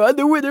is, and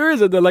the winner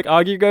is, and they're like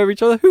arguing over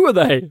each other? Who are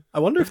they?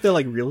 I wonder if they're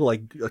like real,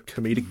 like a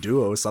comedic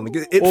duo or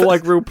something. Or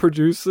like real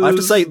producers? I have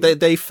to say,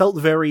 they felt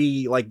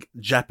very like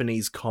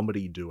Japanese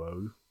comedy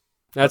duo.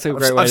 That's a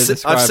great way to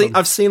describe them.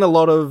 I've seen a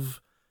lot of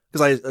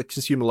because I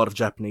consume a lot of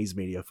Japanese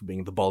media for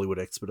being the Bollywood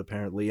expert,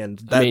 apparently. And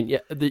that... I mean, yeah,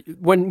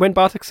 when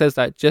Bartek says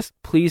that, just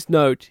please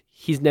note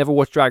he's never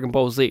watched Dragon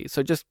Ball Z.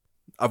 So just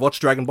I've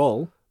watched Dragon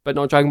Ball, but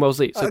not Dragon Ball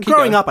Z. So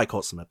growing up, I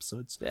caught some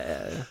episodes.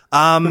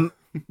 Yeah.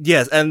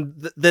 Yes,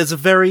 and there's a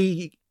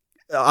very,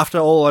 after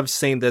all I've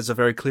seen, there's a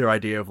very clear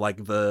idea of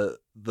like the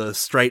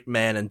straight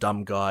man and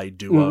dumb guy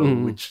duo,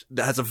 which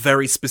has a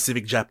very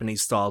specific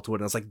Japanese style to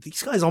it. And it's like,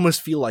 these guys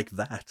almost feel like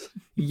that.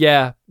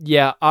 Yeah.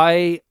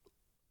 I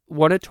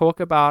want to talk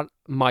about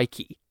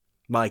Mikey.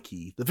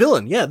 Mikey, the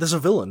villain. Yeah, there's a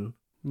villain.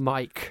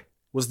 Mike.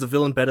 Was the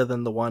villain better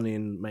than the one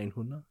in Main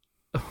Huna?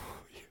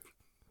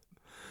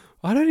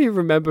 I don't even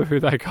remember who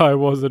that guy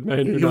was in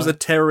Main Huna. He was a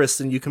terrorist,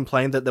 and you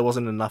complained that there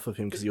wasn't enough of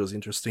him because he was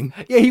interesting.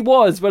 Yeah, he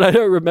was, but I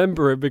don't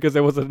remember him because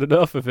there wasn't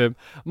enough of him.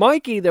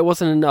 Mikey, there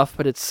wasn't enough,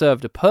 but it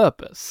served a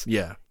purpose.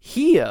 Yeah.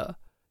 Here,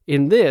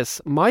 in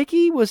this,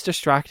 Mikey was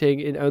distracting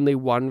in only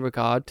one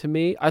regard to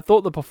me. I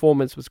thought the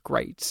performance was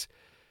great.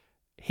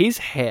 His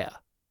hair.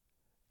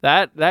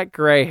 That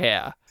grey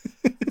hair.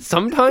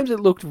 Sometimes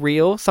it looked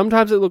real,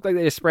 sometimes it looked like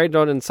they just sprayed it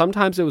on, and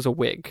sometimes it was a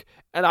wig.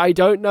 And I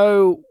don't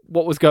know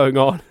what was going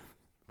on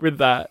with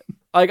that.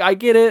 Like, I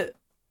get it,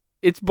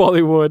 it's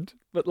Bollywood,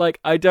 but like,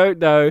 I don't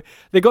know.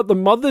 They got the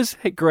mother's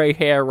grey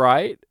hair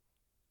right.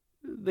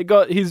 They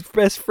got his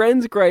best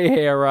friend's grey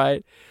hair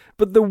right.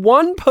 But the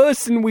one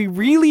person we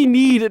really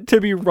need it to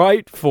be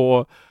right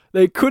for,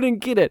 they couldn't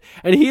get it.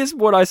 And here's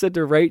what I said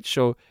to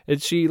Rachel,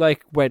 and she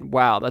like went,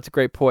 wow, that's a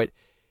great point.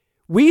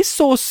 We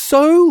saw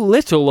so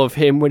little of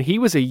him when he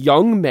was a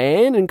young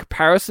man in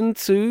comparison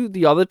to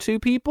the other two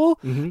people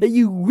that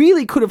you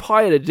really could have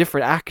hired a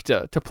different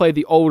actor to play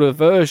the older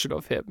version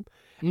of him.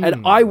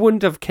 And I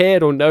wouldn't have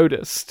cared or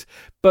noticed.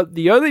 But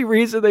the only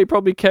reason they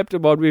probably kept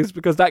him on was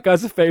because that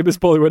guy's a famous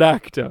Bollywood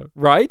actor,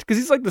 right? Because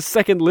he's like the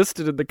second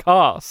listed in the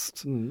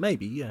cast.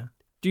 Maybe, yeah.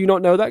 Do you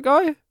not know that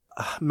guy?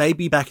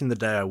 Maybe back in the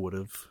day I would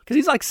have. Because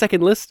he's like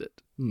second listed.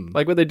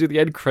 Like when they do the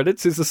end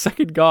credits, he's the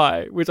second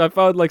guy, which I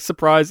found like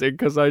surprising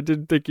because I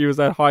didn't think he was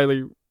that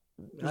highly.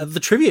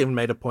 The trivia even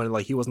made a point of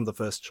like he wasn't the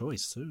first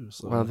choice too.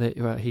 So.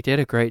 Well, he did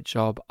a great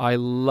job. I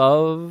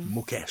love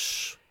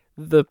Mukesh.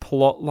 The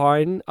plot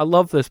line. I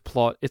love this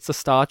plot. It's a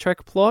Star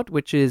Trek plot,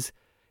 which is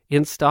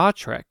in Star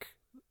Trek,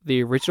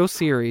 the original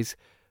series.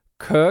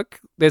 Kirk,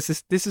 this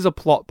is a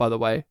plot, by the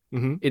way,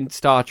 in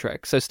Star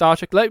Trek. So Star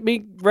Trek, let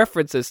me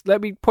reference this.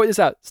 Let me point this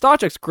out. Star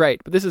Trek's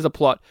great, but this is a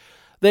plot.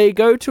 They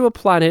go to a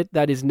planet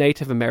that is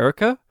Native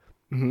America.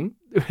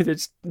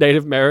 It's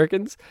Native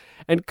Americans.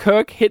 And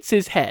Kirk hits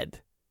his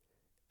head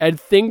and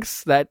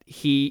thinks that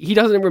he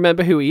doesn't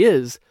remember who he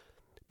is,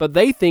 but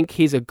they think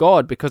he's a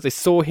god because they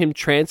saw him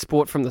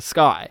transport from the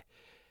sky.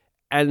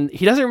 And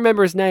he doesn't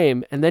remember his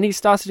name, and then he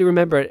starts to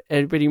remember it,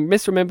 but he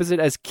misremembers it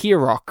as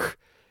Kirok.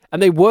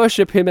 And they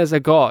worship him as a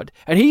god.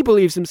 And he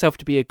believes himself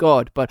to be a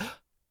god, but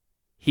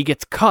he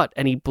gets cut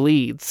and he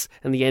bleeds.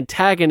 And the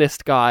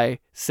antagonist guy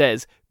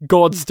says,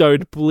 gods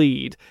don't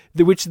bleed.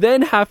 Which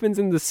then happens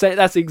in the same...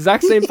 That's the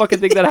exact same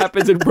fucking thing that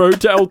happens in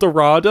Road to El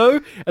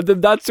Dorado. And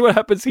then that's what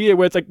happens here,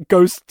 where it's like,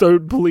 ghosts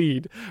don't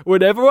bleed.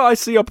 Whenever I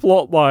see a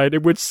plot line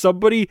in which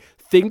somebody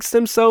thinks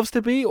themselves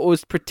to be, or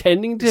is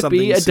pretending to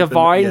be a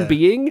divine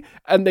being,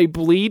 and they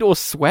bleed or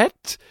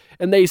sweat...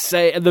 And they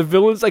say, and the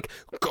villain's like,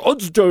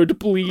 gods don't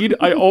bleed.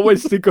 I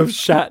always think of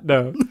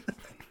Shatner.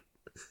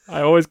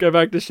 I always go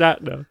back to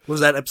Shatner.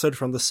 Was that episode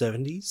from the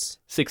 70s?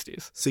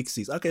 60s.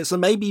 60s. Okay, so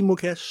maybe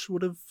Mukesh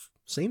would have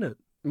seen it.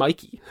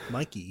 Mikey.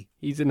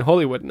 He's in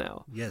Hollywood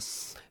now.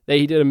 Yes.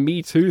 He did a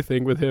Me Too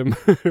thing with him,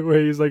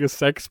 where he's like a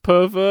sex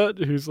pervert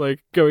who's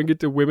like going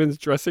into women's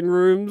dressing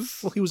rooms.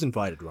 Well, he was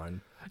invited,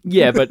 Ryan.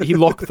 Yeah, but he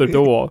locked the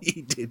door.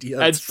 He did,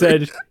 yeah. And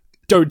said,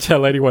 don't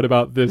tell anyone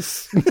about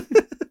this.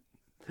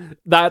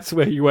 That's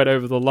where he went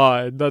over the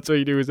line. That's what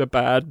you do as a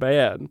bad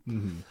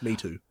man. Me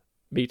too.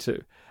 Me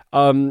too.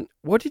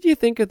 What did you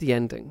think of the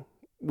ending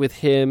with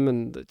him,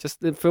 and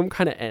just the film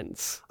kind of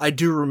ends? I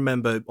do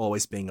remember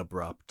always being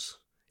abrupt.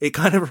 It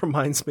kind of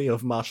reminds me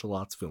of martial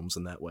arts films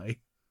in that way.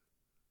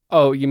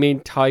 Oh, you mean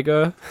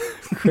Tiger?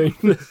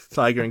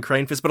 Tiger and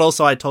Crane Fist. But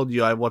also I told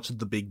you I watched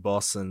The Big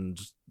Boss and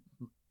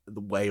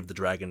The Way of the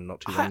Dragon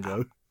not too long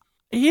ago.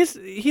 Here's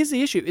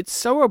the issue. It's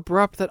so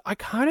abrupt that I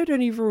kind of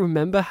don't even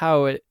remember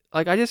how it...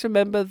 Like, I just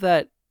remember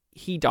that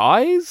he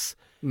dies,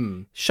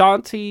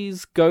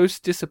 Shanti's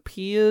ghost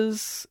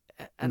disappears,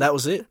 and that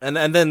was it. And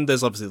then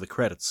there's obviously the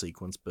credits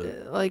sequence, but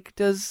like,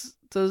 does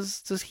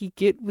he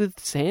get with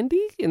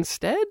Sandy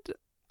instead?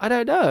 I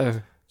don't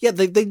know. Yeah,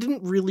 they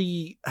didn't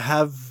really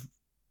have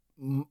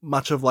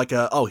much of like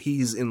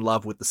he's in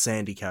love with the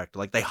Sandy character.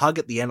 Like, they hug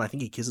at the end. I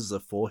think he kisses her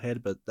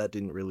forehead, but that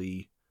didn't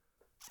really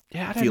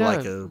feel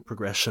like a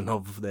progression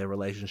of their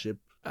relationship.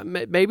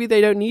 Maybe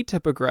they don't need to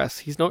progress.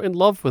 He's not in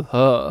love with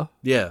her.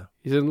 Yeah.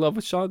 He's in love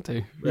with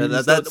Shanti. Yeah,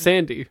 that's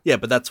Sandy. Yeah,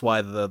 but that's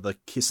why the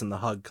kiss and the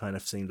hug kind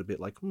of seemed a bit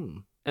like,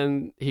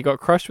 And he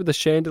got crushed with a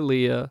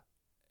chandelier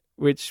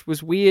which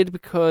was weird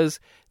because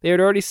they had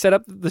already set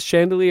up that the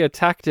chandelier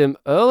attacked him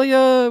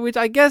earlier, which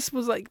I guess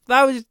was like,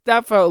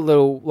 that felt a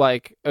little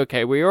like,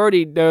 okay, we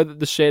already know that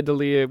the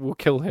chandelier will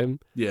kill him.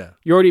 Yeah.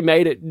 You already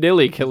made it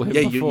nearly kill him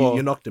before.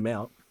 You knocked him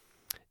out.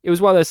 It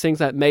was one of those things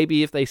that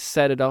maybe if they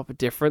set it up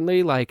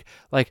differently, like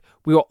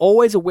we were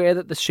always aware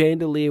that the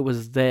chandelier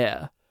was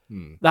there.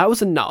 That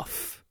was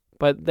enough.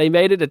 But they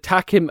made it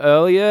attack him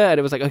earlier, and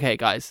it was like, okay,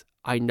 guys,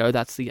 I know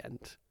that's the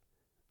end.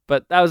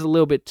 But that was a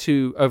little bit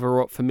too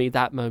overwrought for me,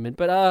 that moment.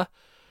 But,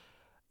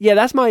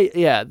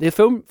 the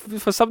film,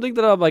 for something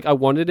that I'm like, I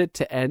wanted it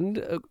to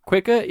end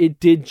quicker,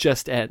 it did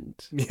just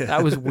end. Yeah.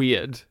 That was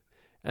weird.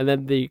 And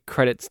then the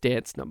credits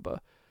dance number.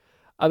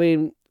 I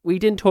mean, we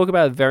didn't talk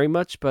about it very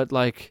much, but,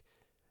 like,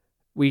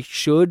 we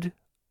should.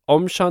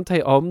 Om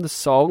Shanti Om, the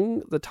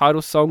song, the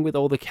title song with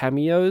all the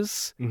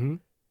cameos. Mm-hmm.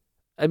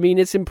 I mean,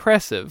 it's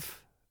impressive.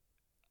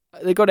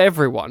 They got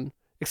everyone,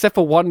 except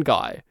for one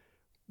guy.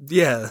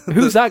 Yeah.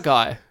 Who's that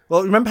guy?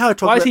 Well, remember how I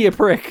talked about... Why is he a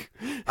prick?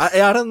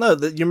 I don't know.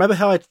 You remember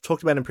how I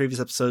talked about in previous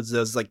episodes,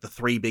 there's like the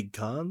 3 big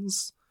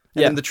Khans?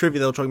 And in the trivia,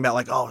 they were talking about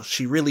like, oh,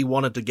 she really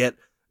wanted to get...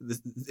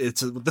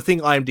 It's the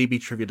thing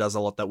IMDb trivia does a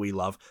lot that we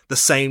love. The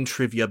same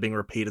trivia being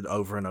repeated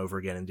over and over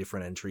again in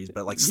different entries,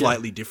 but like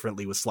slightly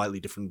differently with slightly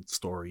different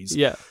stories.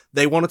 Yeah.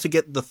 They wanted to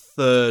get the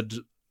 3rd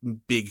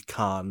big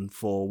Khan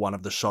for one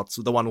of the shots,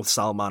 the one with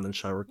Salman and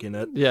Shah Rukh in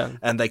it. Yeah.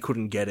 And they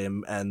couldn't get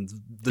him, and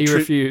he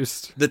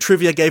refused. The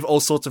trivia gave all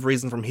sorts of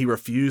reasons, from he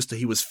refused to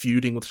he was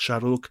feuding with Shah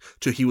Rukh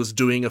to he was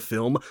doing a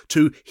film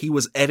to he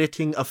was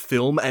editing a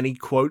film, and he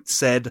quote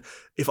said,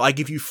 "If I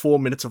give you 4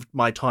 minutes of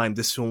my time,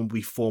 this film will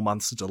be 4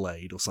 months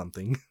delayed," or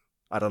something.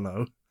 I don't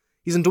know.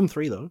 He's in Doom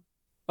 3 though.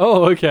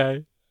 Oh,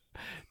 okay.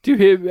 Do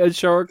him and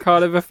Shah Rukh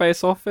Khan ever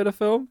face off in a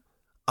film?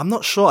 I'm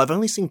not sure. I've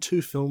only seen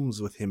 2 films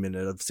with him in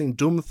it. I've seen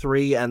Doom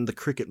 3 and the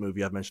cricket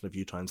movie I've mentioned a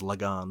few times,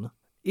 Lagan.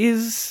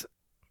 That's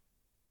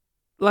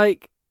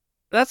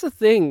the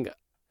thing.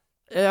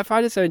 I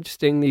find it so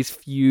interesting, these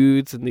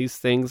feuds and these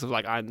things of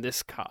like, I'm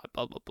this card,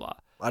 blah, blah, blah.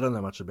 I don't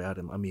know much about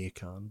him. Amir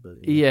Khan,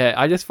 but... Yeah,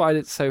 I just find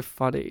it so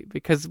funny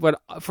because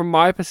from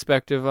my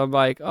perspective, I'm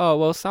like, oh,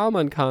 well,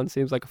 Salman Khan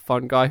seems like a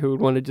fun guy who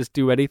would want to just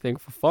do anything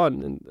for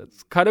fun. And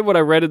that's kind of what I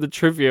read in the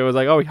trivia. It was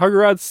like, oh, he hung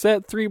around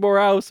set 3 more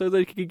hours so that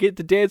he could get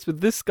to dance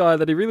with this guy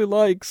that he really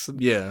likes.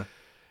 Yeah.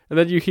 And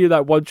then you hear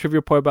that one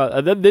trivia point about,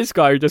 and then this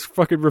guy who just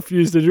fucking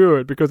refused to do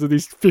it because of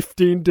these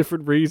 15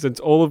 different reasons,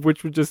 all of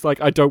which were just like,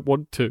 I don't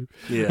want to.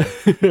 Yeah.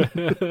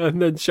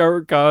 And then Shah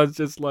Rukh Khan's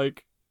just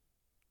like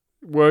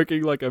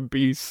working like a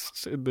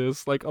beast in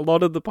this. Like, a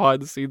lot of the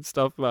behind the scenes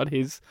stuff about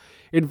his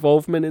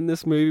involvement in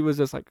this movie was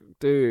just like,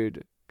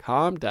 dude,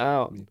 calm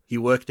down. He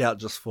worked out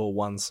just for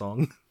one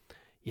song.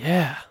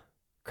 Yeah.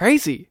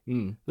 Crazy.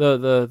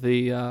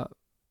 The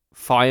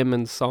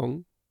fireman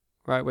song,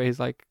 right, where he's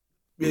like,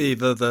 yeah,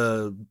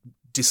 the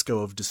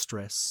Disco of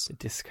Distress. The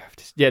disco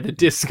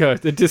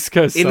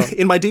song.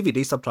 In my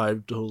DVD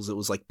subtitles, it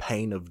was like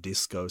Pain of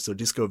Disco, so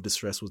Disco of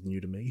Distress was new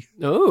to me.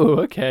 Oh,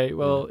 okay.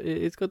 Well,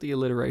 it's got the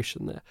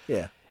alliteration there.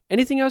 Yeah.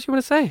 Anything else you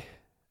want to say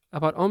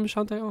about Om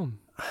Shanti Om?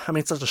 I mean,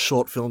 it's such a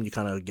short film, you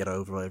kind of get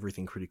over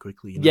everything pretty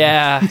quickly. You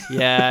know?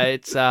 Yeah,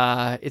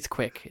 it's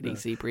quick and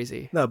easy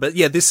breezy. No, but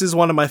yeah, this is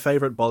one of my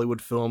favorite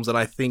Bollywood films, and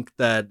I think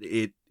that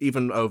it,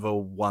 even over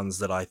ones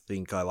that I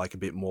think I like a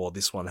bit more,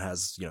 this one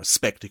has,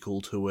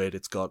 spectacle to it.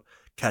 It's got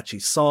catchy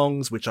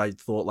songs, which I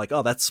thought like,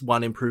 oh, that's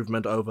one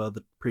improvement over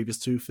the previous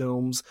 2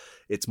 films.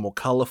 It's more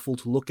colourful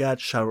to look at.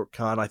 Shah Rukh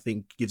Khan, I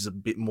think, gives a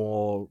bit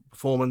more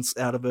performance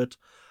out of it.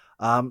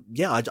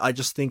 I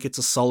just think it's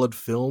a solid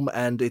film,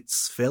 and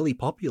it's fairly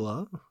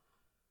popular.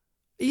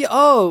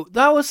 Yeah,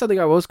 that was something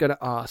I was going to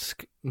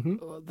ask.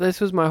 Mm-hmm. This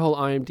was my whole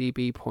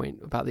IMDb point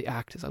about the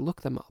actors. I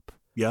looked them up.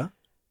 Yeah?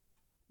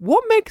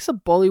 What makes a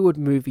Bollywood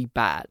movie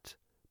bad?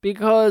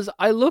 Because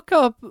I look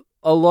up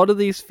a lot of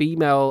these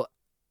female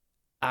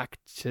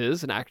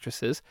actors and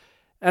actresses,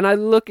 and I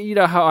look,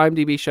 how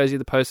IMDb shows you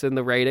the poster and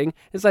the rating.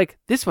 It's like,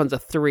 this one's a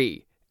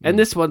 3. And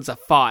this one's a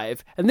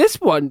 5. And this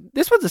one's a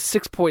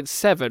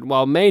 6.7,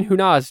 while Main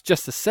Hunar is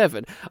just a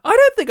 7. I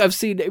don't think I've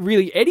seen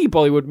really any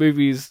Bollywood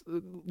movies,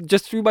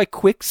 just through my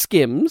quick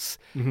skims,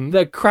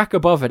 that crack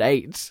above an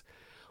 8.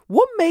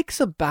 What makes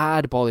a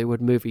bad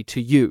Bollywood movie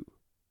to you?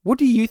 What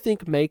do you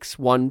think makes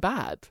one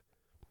bad?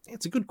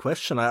 It's a good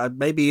question.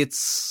 Maybe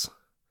it's...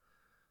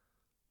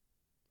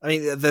 I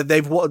mean,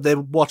 they're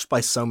watched by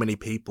so many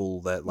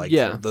people that,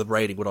 the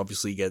rating would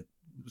obviously get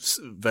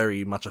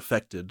very much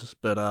affected.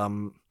 But,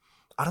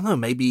 I don't know,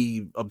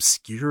 maybe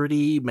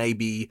obscurity,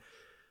 maybe...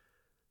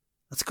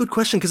 That's a good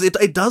question, because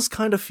it does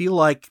kind of feel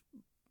like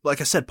I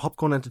said,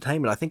 popcorn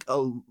entertainment. I think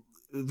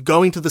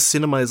going to the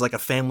cinema is like a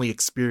family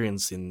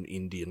experience in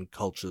Indian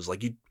cultures.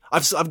 Like,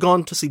 I've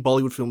gone to see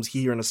Bollywood films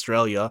here in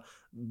Australia.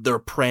 There are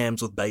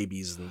prams with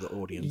babies in the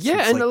audience.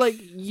 Yeah, and like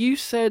you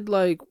said,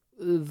 like,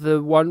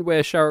 the one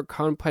where Shah Rukh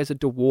Khan plays a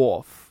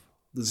dwarf.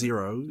 The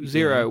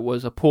Zero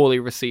was a poorly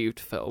received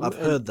film. I've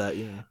heard that,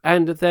 yeah.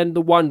 And then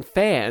the one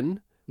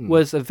fan...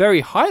 was a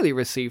very highly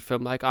received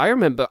film. Like, I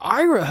remember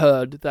I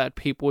heard that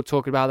people were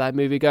talking about that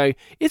movie going,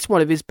 it's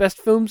one of his best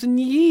films in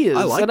years.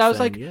 I like and I was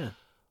Fang, like, yeah.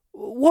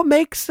 what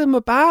makes them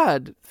a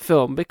bad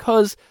film?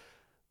 Because,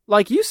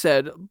 like you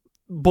said,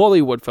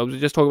 Bollywood films, we're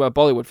just talking about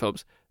Bollywood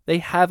films, they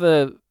have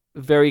a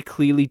very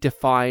clearly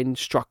defined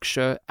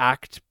structure,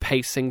 act,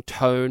 pacing,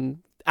 tone,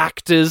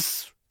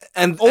 actors,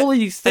 and all of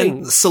these things.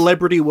 And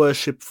celebrity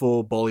worship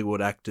for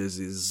Bollywood actors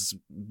is,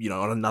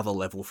 on another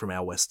level from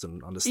our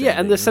Western understanding. Yeah,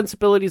 and the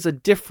sensibilities are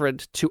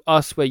different to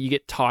us, where you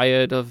get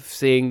tired of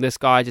seeing this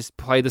guy just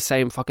play the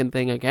same fucking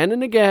thing again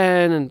and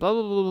again, and blah,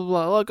 blah, blah, blah,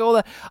 blah, like all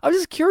that. I was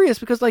just curious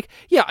because,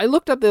 I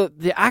looked up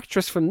the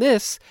actress from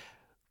this,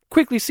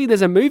 quickly see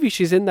there's a movie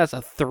she's in that's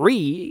a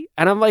 3,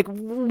 and I'm like,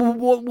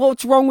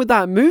 what's wrong with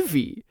that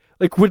movie?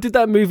 Like, what did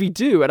that movie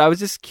do? And I was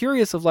just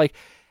curious of,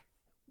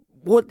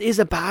 what is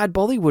a bad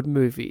Bollywood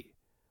movie?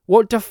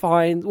 What is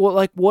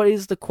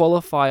the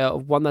qualifier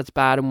of one that's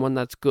bad and one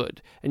that's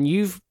good? And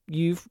you've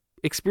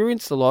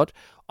experienced a lot.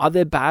 Are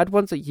there bad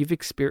ones that you've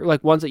experienced,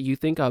 like ones that you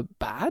think are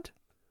bad?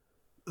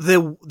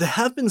 There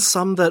have been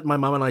some that my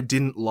mum and I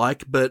didn't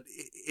like, but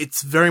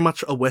it's very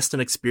much a Western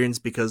experience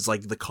because,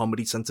 the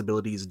comedy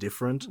sensibility is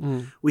different.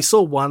 We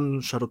saw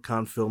one Shah Rukh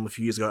Khan film a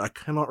few years ago. I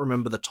cannot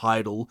remember the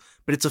title,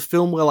 but it's a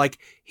film where,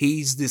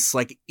 he's this,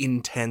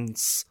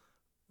 intense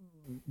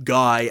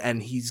guy,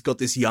 and he's got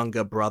this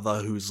younger brother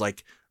who's,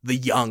 the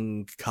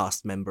young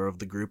cast member of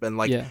the group. And,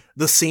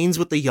 the scenes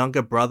with the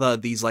younger brother are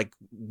these,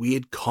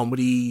 weird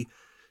comedy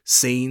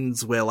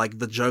scenes where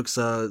the jokes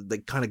they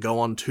kind of go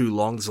on too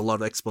long. There's a lot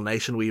of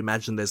explanation. We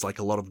imagine there's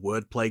a lot of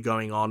wordplay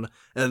going on,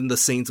 and then the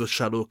scenes with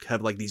Shah Rukh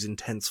have these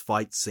intense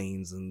fight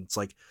scenes, and it's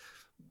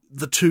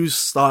the two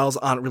styles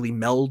aren't really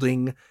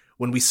melding.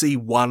 When we see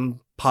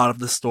one part of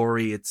the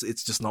story, it's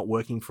just not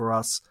working for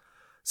us.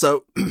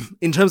 So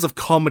in terms of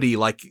comedy,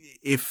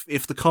 if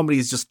the comedy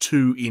is just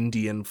too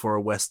Indian for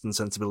a Western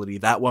sensibility,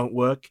 that won't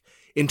work.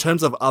 In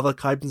terms of other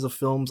kinds of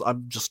films,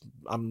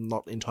 I'm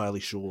not entirely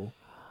sure.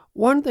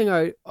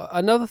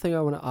 Another thing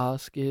I want to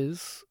ask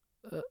is,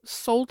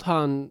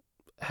 Sultan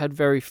had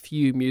very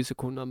few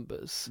musical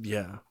numbers.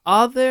 Yeah.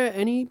 Are there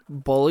any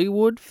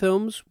Bollywood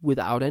films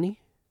without any?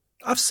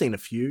 I've seen a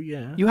few,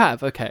 yeah. You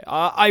have? Okay.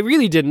 I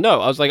really didn't know.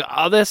 I was like,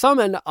 are there some,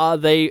 and are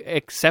they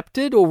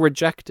accepted or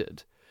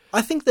rejected?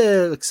 I think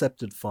they're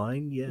accepted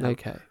fine, yeah.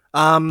 Okay.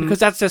 Because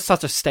that's just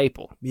such a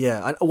staple.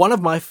 Yeah. One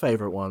of my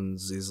favorite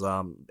ones is,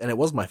 and it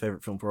was my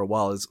favorite film for a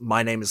while, is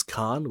My Name is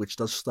Khan, which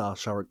does star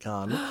Shah Rukh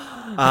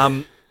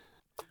Khan.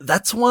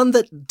 That's one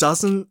that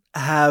doesn't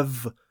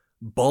have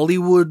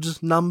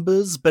Bollywood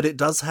numbers, but it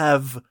does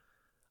have,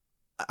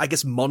 I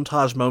guess,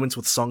 montage moments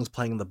with songs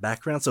playing in the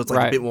background, so it's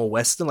a bit more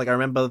Western. I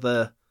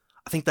remember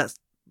I think that's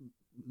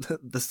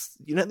this,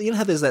 you know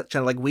how there's that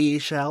channel We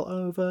Shall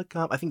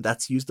Overcome. I think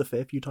that's used a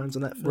fair few times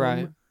in that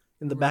film,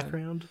 in the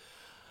background.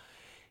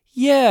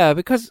 Yeah,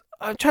 because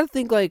I'm trying to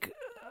think,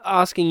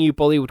 asking you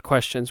Bollywood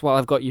questions while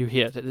I've got you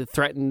here to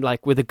threaten,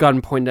 with a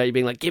gun pointed at you,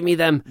 being give me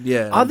them.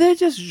 Yeah. Are there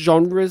just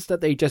genres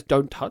that they just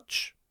don't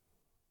touch?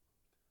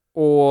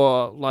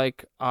 Or,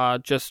 are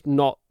just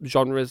not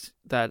genres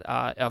that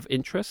are of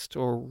interest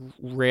or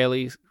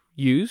rarely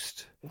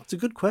used? It's a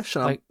good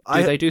question.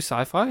 Do they do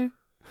sci-fi?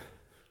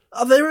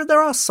 There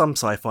are some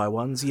sci-fi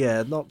ones,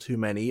 yeah, not too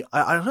many.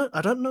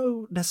 I don't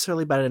know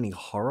necessarily about any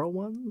horror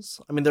ones.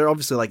 I mean, they're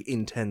obviously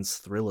intense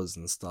thrillers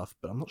and stuff,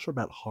 but I'm not sure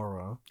about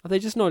horror. Are they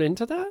just not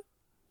into that?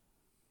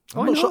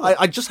 I'm not sure.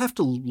 I just have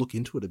to look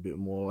into it a bit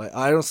more.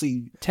 I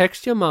honestly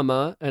text your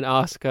mama and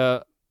ask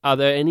her, are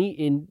there any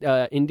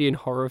Indian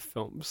horror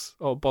films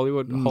or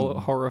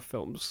Bollywood horror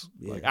films,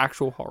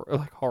 actual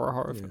horror,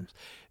 horror films?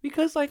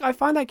 Because I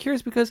find that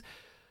curious because,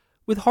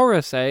 with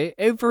horror, say,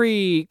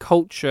 every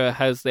culture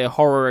has their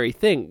horror-y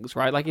things,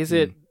 right? Is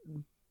it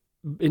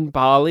in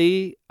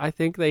Bali, I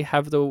think they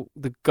have the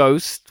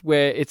ghost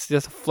where it's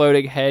just a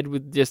floating head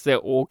with just their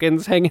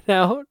organs hanging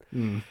out.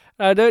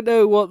 I don't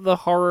know what the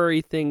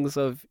horror-y things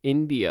of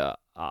India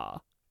are.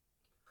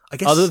 I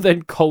guess, other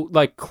than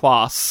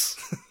class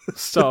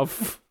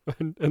stuff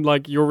and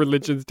your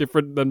religion's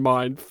different than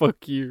mine,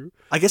 fuck you.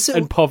 I guess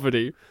and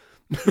poverty.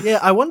 Yeah,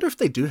 I wonder if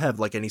they do have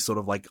any sort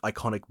of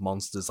iconic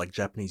monsters like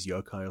Japanese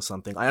yokai or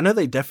something. I know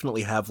they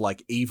definitely have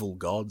evil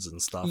gods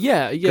and stuff.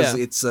 Yeah. Because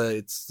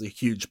it's a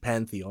huge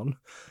pantheon.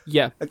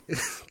 Yeah.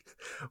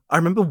 I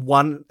remember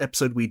one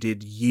episode we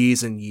did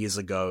years and years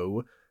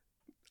ago.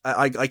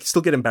 I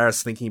still get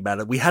embarrassed thinking about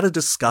it. We had a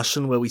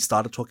discussion where we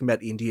started talking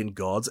about Indian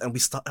gods, and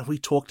we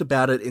talked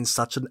about it in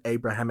such an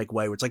Abrahamic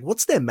way, where it's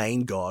what's their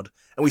main god?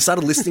 And we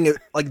started listing it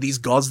these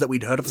gods that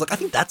we'd heard of. It's I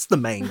think that's the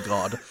main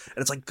god.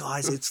 And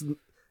it's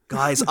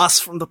guys, us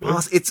from the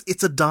past. It's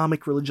a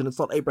dharmic religion. It's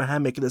not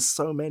Abrahamic. There's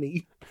so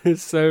many.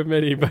 There's so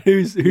many, but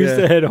who's the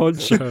head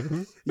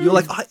honcho?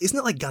 You're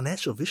isn't it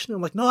Ganesh or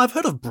Vishnu? I'm no, I've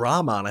heard of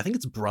Brahman. I think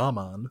it's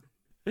Brahman.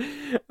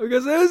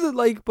 Because those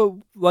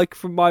are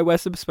from my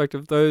Western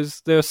perspective,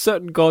 there are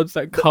certain gods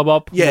that come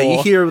up. Yeah, more,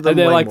 you hear of them, and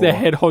they're more. the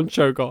head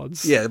honcho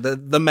gods. Yeah,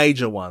 the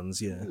major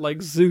ones. Yeah,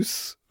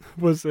 Zeus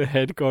was the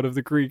head god of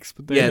the Greeks,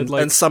 but they had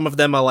and some of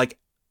them are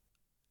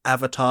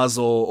avatars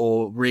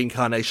or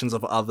reincarnations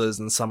of others,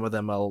 and some of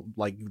them are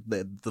like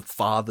the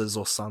fathers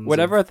or sons.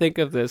 Whenever I think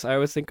of this, I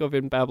always think of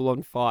in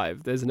Babylon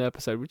 5, there's an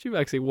episode, which you've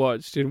actually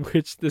watched, in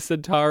which the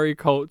Centauri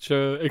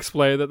culture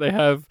explain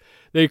that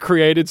they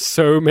created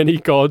so many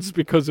gods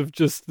because of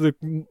just the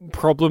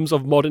problems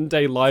of modern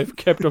day life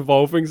kept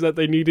evolving, so that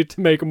they needed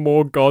to make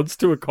more gods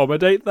to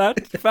accommodate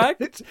that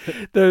fact.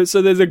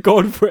 So there's a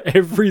god for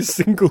every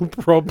single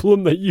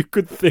problem that you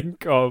could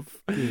think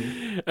of.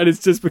 And it's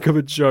just become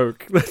a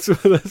joke. That's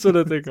what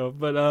I think of.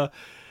 But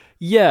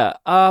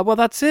well,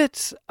 that's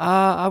it.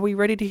 Are we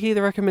ready to hear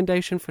the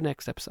recommendation for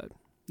next episode?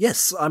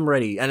 Yes, I'm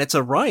ready. And it's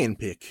a Ryan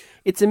pick.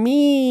 It's a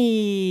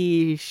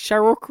me,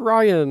 Sharok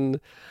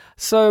Ryan.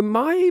 So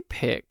my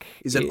pick...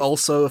 Is it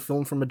also a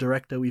film from a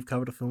director we've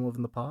covered a film of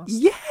in the past?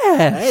 Yes!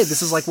 Hey,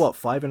 this is like, what,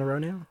 5 in a row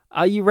now?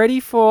 Are you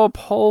ready for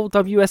Paul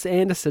W.S.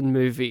 Anderson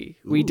movie?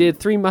 Ooh. We did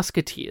Three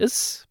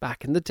Musketeers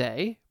back in the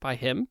day by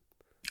him.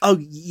 Oh,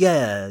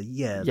 yeah.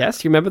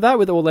 Yes, you remember that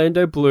with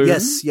Orlando Bloom?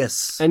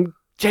 Yes. And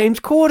James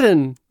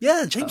Corden.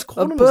 Yeah, James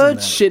Corden A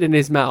bird shit in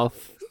his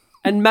mouth.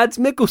 And Mads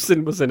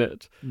Mikkelsen was in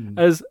it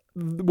as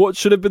what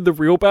should have been the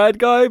real bad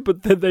guy,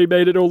 but then they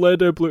made it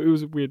Orlando Bloom. It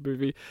was a weird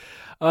movie.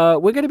 We're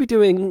going to be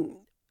doing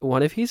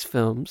one of his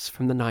films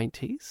from the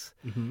 90s,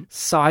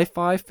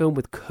 sci-fi film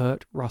with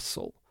Kurt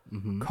Russell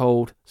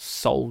called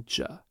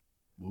Soldier.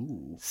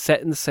 Ooh.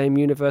 Set in the same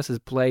universe as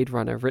Blade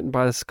Runner, written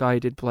by the guy who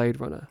did Blade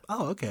Runner.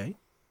 Oh, okay.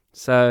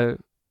 So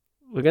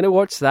we're going to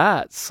watch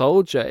that,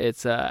 Soldier.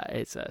 It's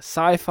a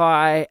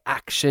sci-fi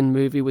action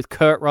movie with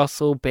Kurt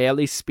Russell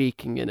barely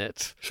speaking in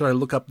it. Should I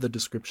look up the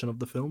description of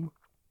the film?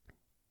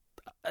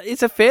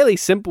 It's a fairly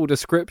simple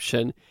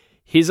description.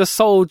 He's a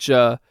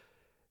soldier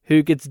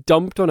who gets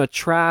dumped on a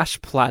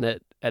trash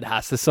planet and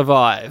has to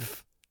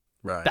survive.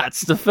 Right.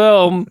 That's the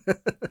film.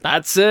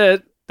 That's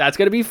it. That's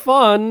going to be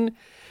fun.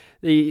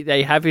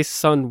 They have his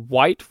son,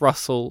 White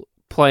Russell,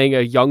 playing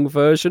a young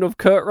version of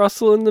Kurt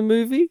Russell in the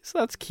movie. So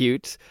that's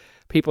cute.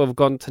 People have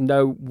gotten to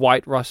know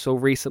White Russell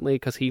recently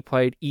because he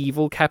played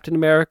evil Captain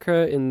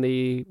America in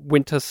the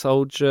Winter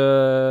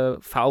Soldier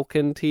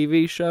Falcon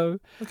TV show.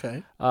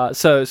 Okay.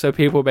 So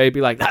people may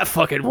be like, that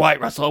fucking White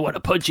Russell, I want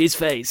to punch his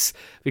face,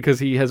 because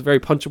he has a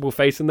very punchable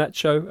face in that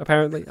show,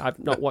 apparently. I've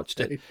not watched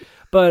it.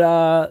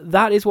 But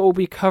that is what we'll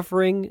be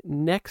covering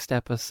next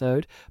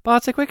episode.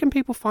 Bartek, where can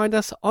people find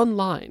us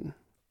online?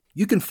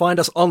 You can find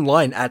us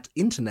online at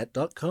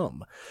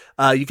internet.com.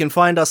 You can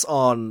find us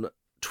on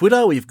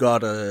Twitter. We've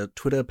got a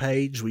Twitter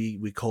page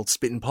we called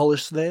Spit and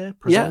Polish there.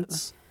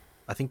 Presents. Yeah.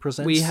 I think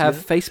Presents. We have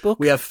Facebook.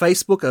 We have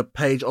Facebook, a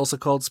page also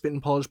called Spit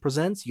and Polish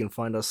Presents. You can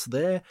find us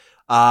there.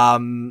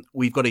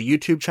 We've got a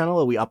YouTube channel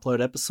where we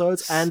upload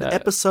episodes, and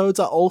episodes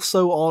are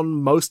also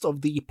on most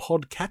of the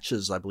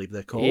podcatchers, I believe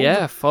they're called.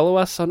 Yeah, follow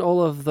us on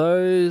all of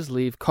those.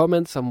 Leave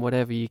comments on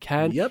whatever you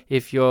can. Yep.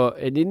 If you're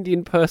an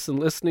Indian person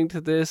listening to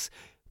this,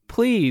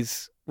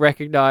 please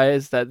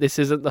recognize that this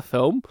isn't the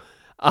film.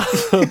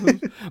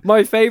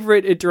 My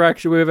favorite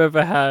interaction we've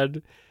ever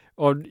had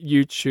on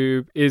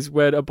YouTube is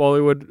when a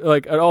Bollywood,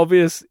 like an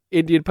obvious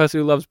Indian person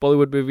who loves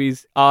Bollywood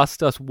movies,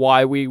 asked us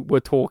why we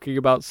were talking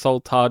about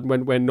Sultan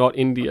when we're not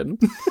Indian.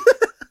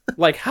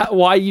 Like,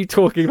 why are you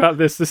talking about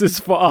this? This is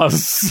for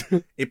us.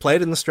 It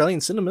played in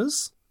Australian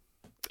cinemas.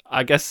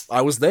 I guess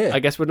I was there. I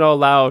guess we're not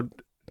allowed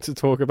to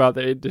talk about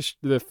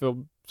the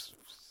film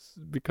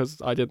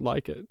because I didn't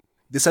like it.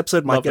 This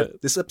episode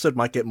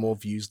might get more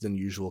views than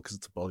usual because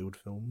it's a Bollywood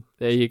film.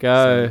 There you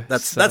go.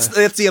 So that's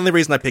the only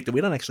reason I picked it.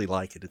 We don't actually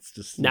like it. It's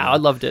just I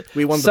loved it.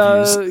 We want the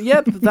views. So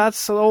yep,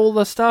 that's all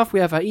the stuff. We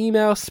have our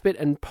email,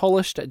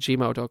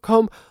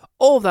 spitandpolished@gmail.com,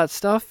 all of that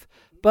stuff.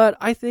 But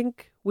I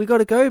think we got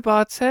to go,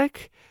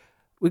 Bartek.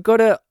 We got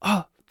to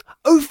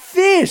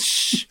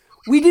fish.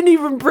 We didn't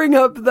even bring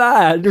up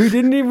that. We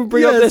didn't even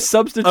bring up their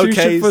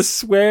substitution for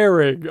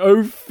swearing.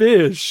 Oh,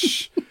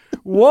 fish.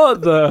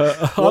 What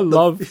the? I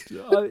love.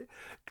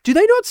 Do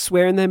they not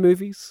swear in their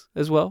movies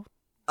as well?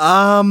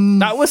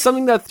 That was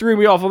something that threw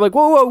me off. I'm like,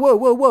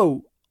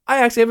 whoa.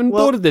 I actually haven't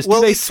thought of this.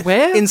 Do they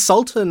swear? In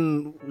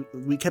Sultan,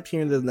 we kept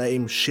hearing the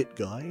name Shit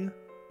Guy,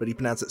 but he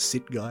pronounced it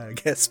Sit Guy, I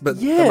guess.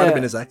 But that might have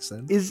been his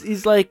accent.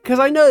 Is like, because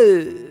I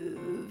know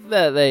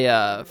that they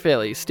are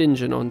fairly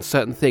stingent on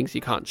certain things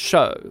you can't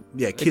show.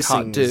 Yeah,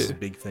 kissing is a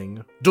big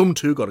thing. Doom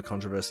 2 got a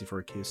controversy for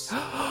a kiss.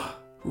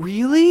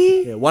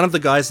 Really? Yeah, one of the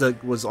guys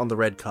that was on the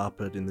red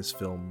carpet in this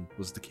film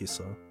was the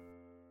kisser.